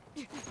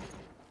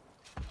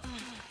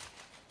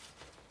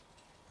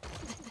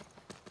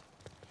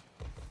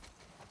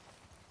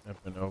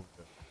 Jumping over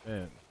the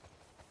fence.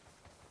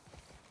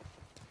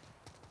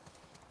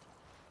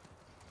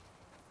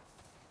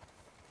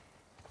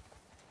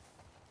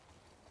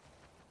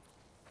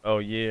 Oh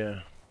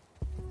yeah.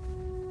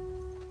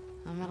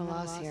 I'm at a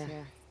loss here.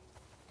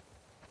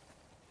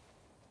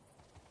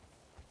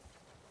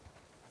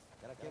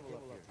 Got a cable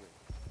up here.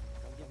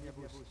 Come give me a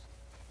boost.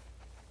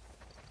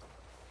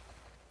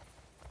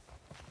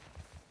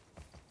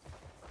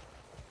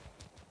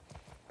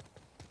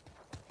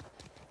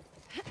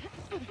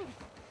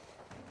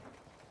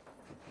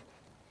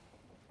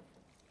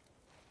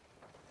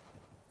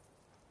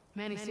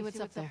 Manny, see what's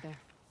up there.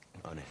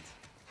 On it.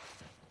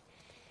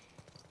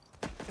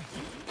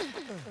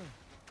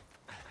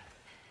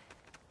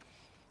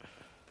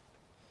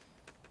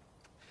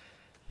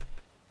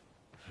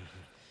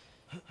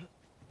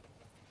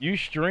 You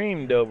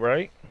streamed though,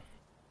 right?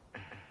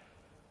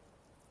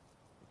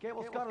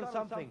 Cable's got on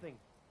something.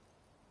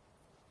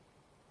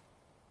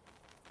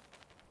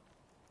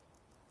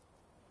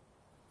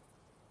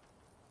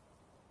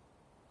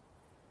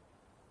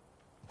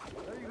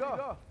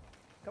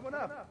 Coming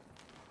up.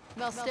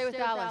 Mel, stay with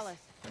Alice.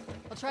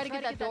 I'll try to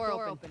get that door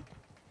open.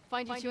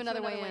 Find you two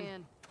another way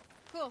in.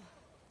 Cool.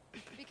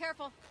 Be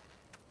careful.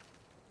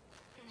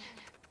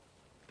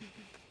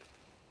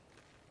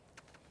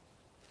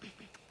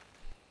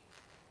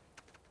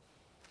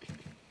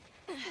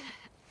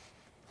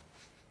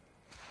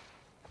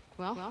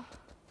 Well?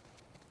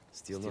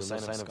 Still no sign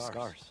of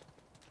scars.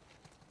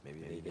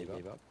 Maybe they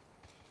gave up?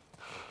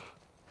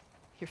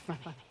 You're funny.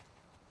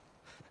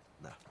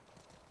 No,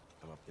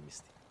 I'm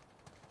optimistic.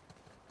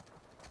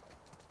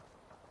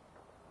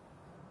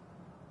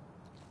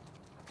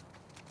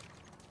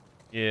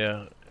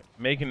 Yeah,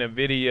 making a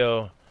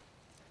video,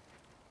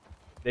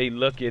 they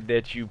look at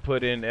that you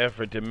put in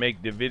effort to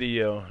make the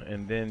video,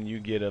 and then you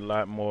get a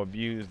lot more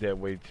views that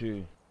way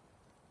too.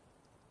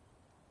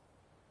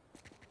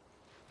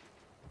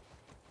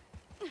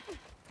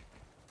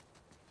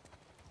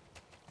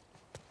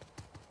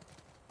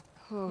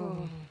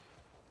 Oh.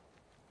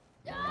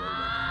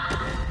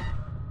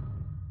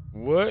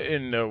 What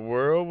in the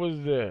world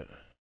was that?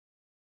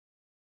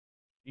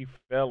 He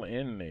fell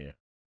in there.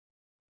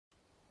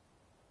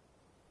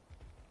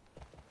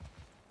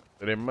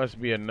 So there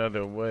must be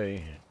another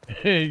way.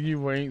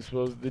 You ain't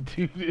supposed to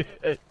do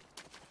that.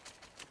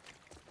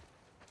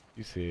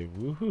 You said,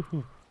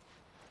 woohoo.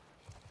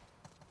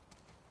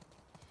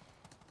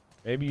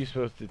 Maybe you're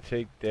supposed to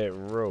take that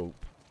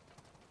rope,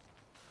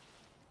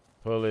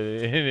 pull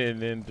it in, and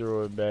then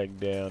throw it back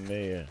down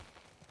there.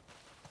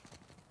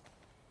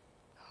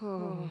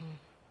 Oh.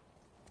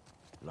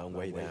 Long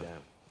way down.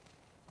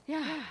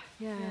 Yeah,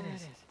 it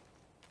is.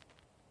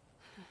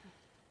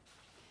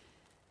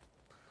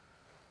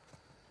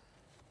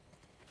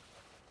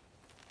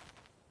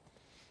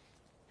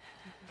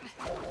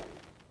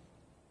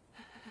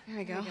 There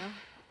we go.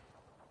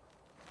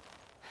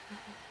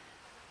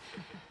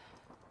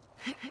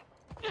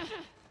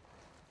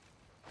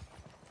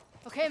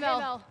 Okay,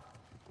 Mel.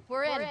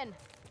 We're in.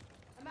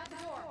 I'm at the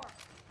door.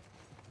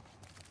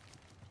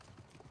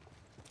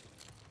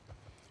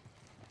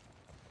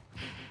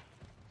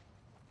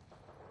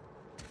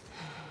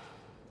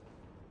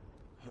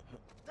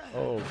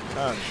 Oh,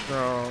 God,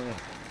 strong.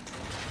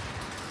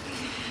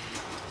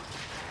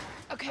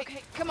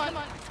 Okay, come on.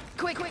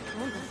 Quick.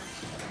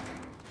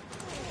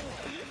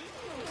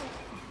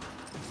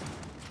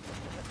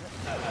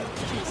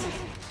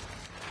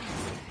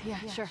 Yeah,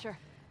 sure.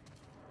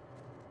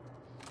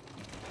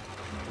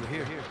 We're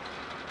here.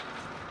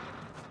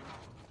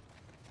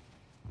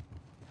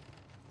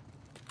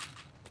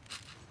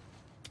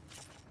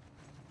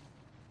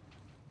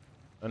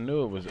 I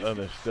knew it was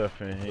other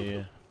stuff in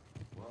here.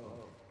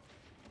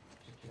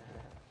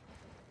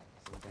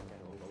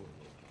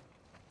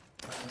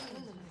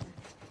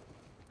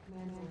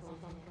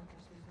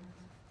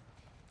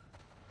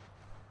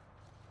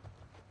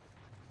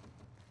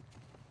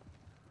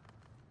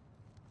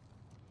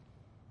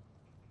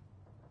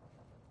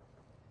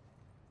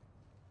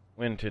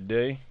 When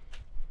today?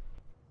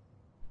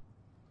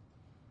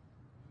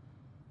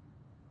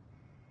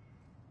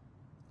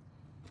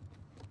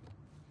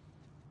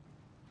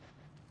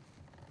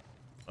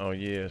 Oh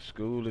yeah,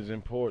 school is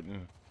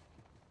important.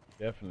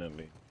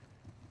 Definitely.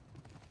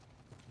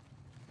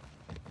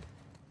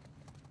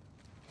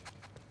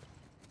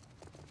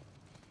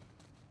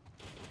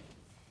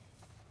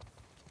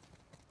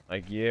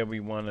 Like, yeah,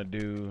 we want to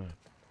do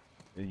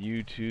the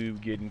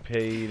YouTube, getting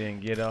paid and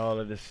get all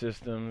of the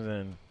systems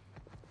and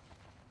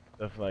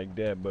stuff like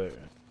that, but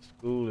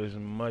school is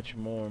much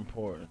more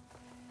important.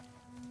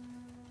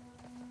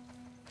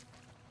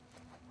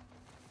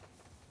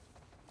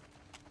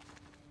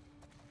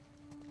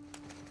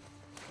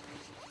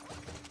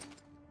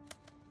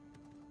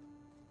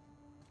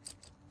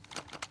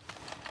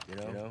 You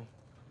know,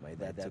 my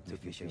dad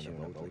took me fishing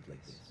in a boat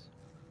like this.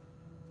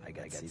 I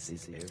got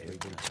seasick every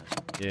time.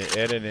 Yeah,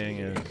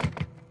 editing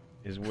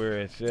is where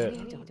it's at.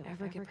 Don't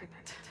ever get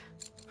pregnant.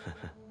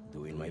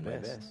 Doing my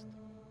best.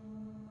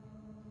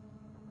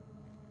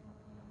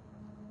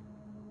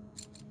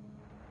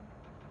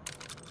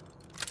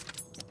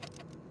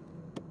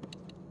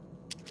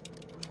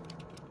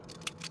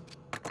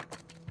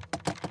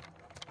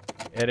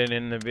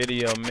 Editing the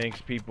video makes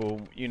people,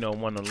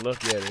 want to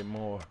look at it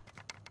more.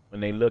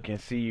 When they look and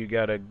see you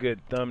got a good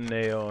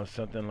thumbnail or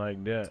something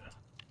like that.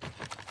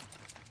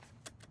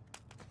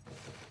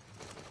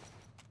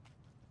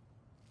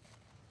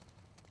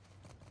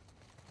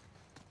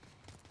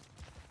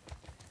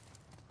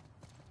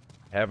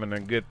 Having a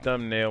good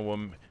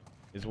thumbnail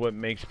is what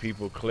makes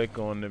people click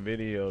on the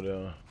video,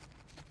 though.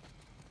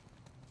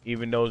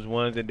 Even those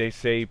ones that they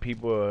say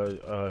people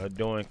are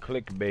doing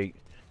clickbait,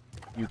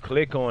 you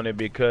click on it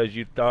because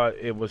you thought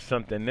it was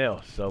something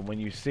else. So when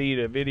you see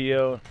the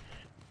video,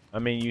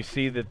 you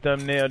see the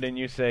thumbnail, then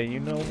you say, you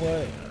know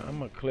what, I'm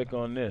gonna click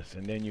on this,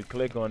 and then you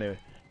click on it.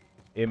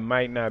 It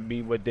might not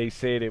be what they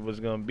said it was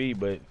gonna be,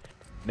 but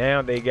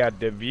now they got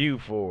the view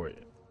for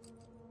it.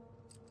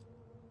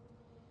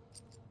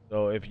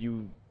 So if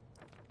you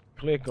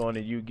click on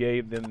it, you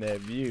gave them that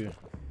view.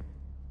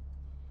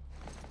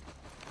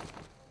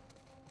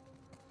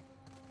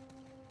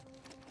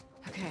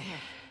 Okay.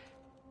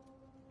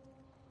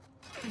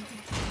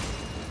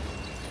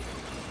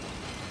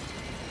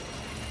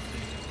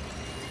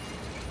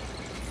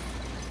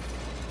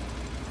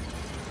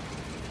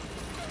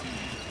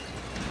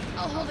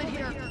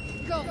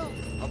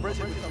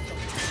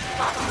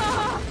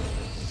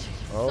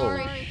 Oh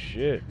Sorry.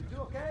 shit.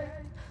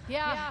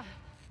 Yeah.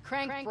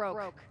 Crank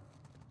broke.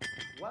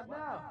 What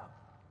now?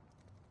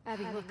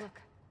 Abby, look.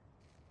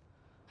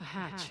 A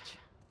hatch.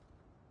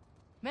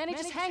 Manny,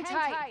 just hang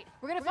tight.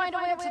 We're gonna find a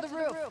way up to the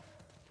roof.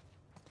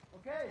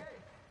 Okay.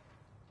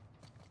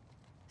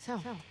 So,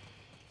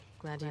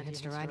 glad you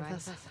hitched a ride with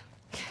us.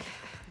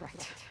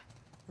 Right.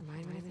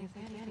 Remind me of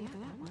anything after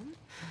that one.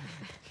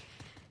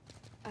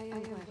 I'm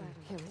glad I'm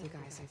here with you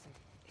guys.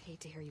 I hate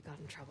to hear you got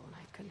in trouble and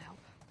I couldn't help.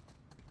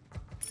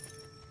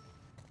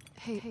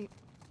 Hey,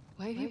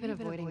 why have you been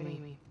avoiding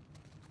me?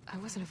 I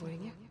wasn't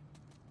avoiding you.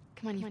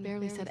 Come on, you've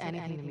barely said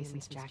anything to me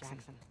since Jackson.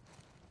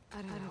 I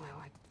don't know.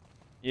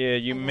 Yeah,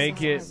 you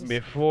make it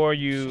before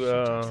you,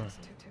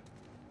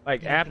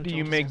 like after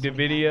you make the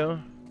video,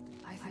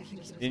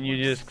 then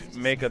you just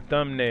make a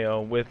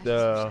thumbnail with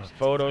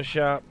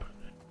Photoshop,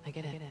 I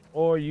get it.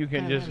 or you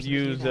can just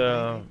use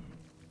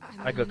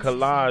like a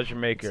collage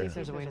maker.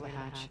 There's a way to the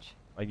hatch.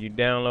 Like you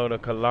download a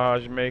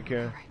collage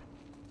maker,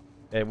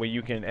 that way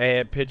you can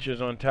add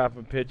pictures on top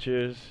of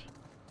pictures.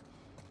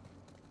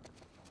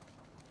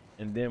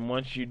 And then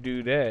once you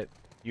do that,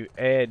 you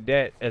add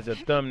that as a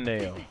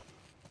thumbnail.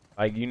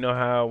 Like you know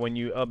how when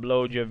you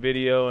upload your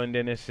video and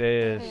then it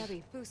says, Hey,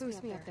 Abby, boost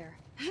me up there.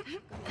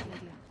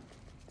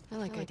 I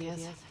like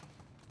ideas.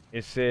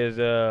 it says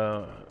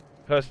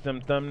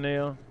custom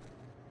thumbnail.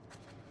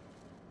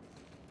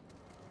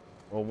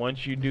 Well,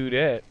 once you do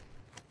that,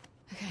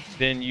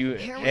 then you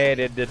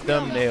added the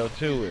thumbnail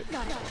to it.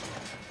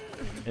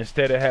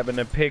 Instead of having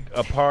to pick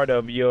a part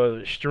of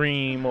your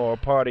stream or a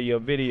part of your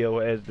video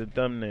as the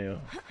thumbnail.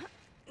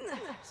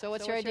 So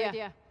what's your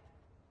idea?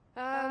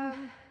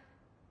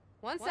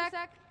 One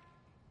sec.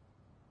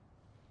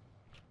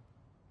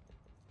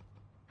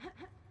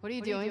 What are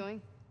you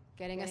doing?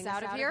 Getting us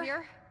out of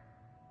here?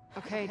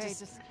 Okay,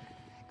 just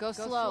go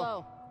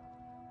slow.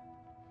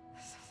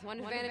 One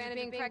advantage of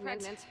being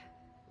pregnant.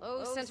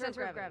 Low center of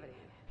gravity.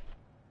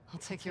 I'll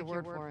take your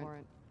word for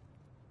it.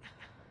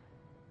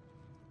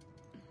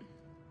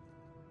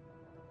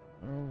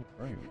 Oh,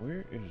 right,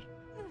 where is...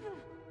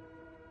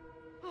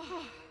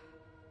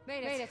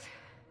 Made it.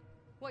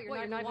 What,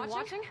 you're not even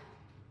watching?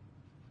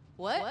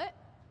 What?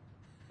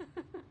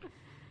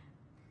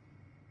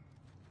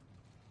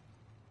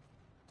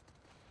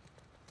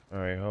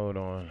 Alright, hold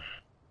on.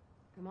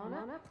 Come on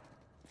up.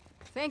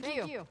 Thank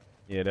you.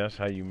 Yeah, that's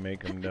how you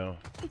make them, though.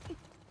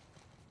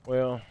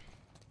 Well,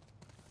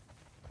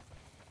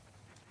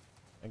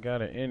 I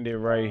gotta end it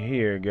right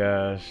here,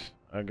 guys.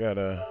 I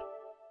gotta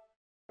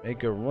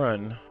make a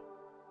run.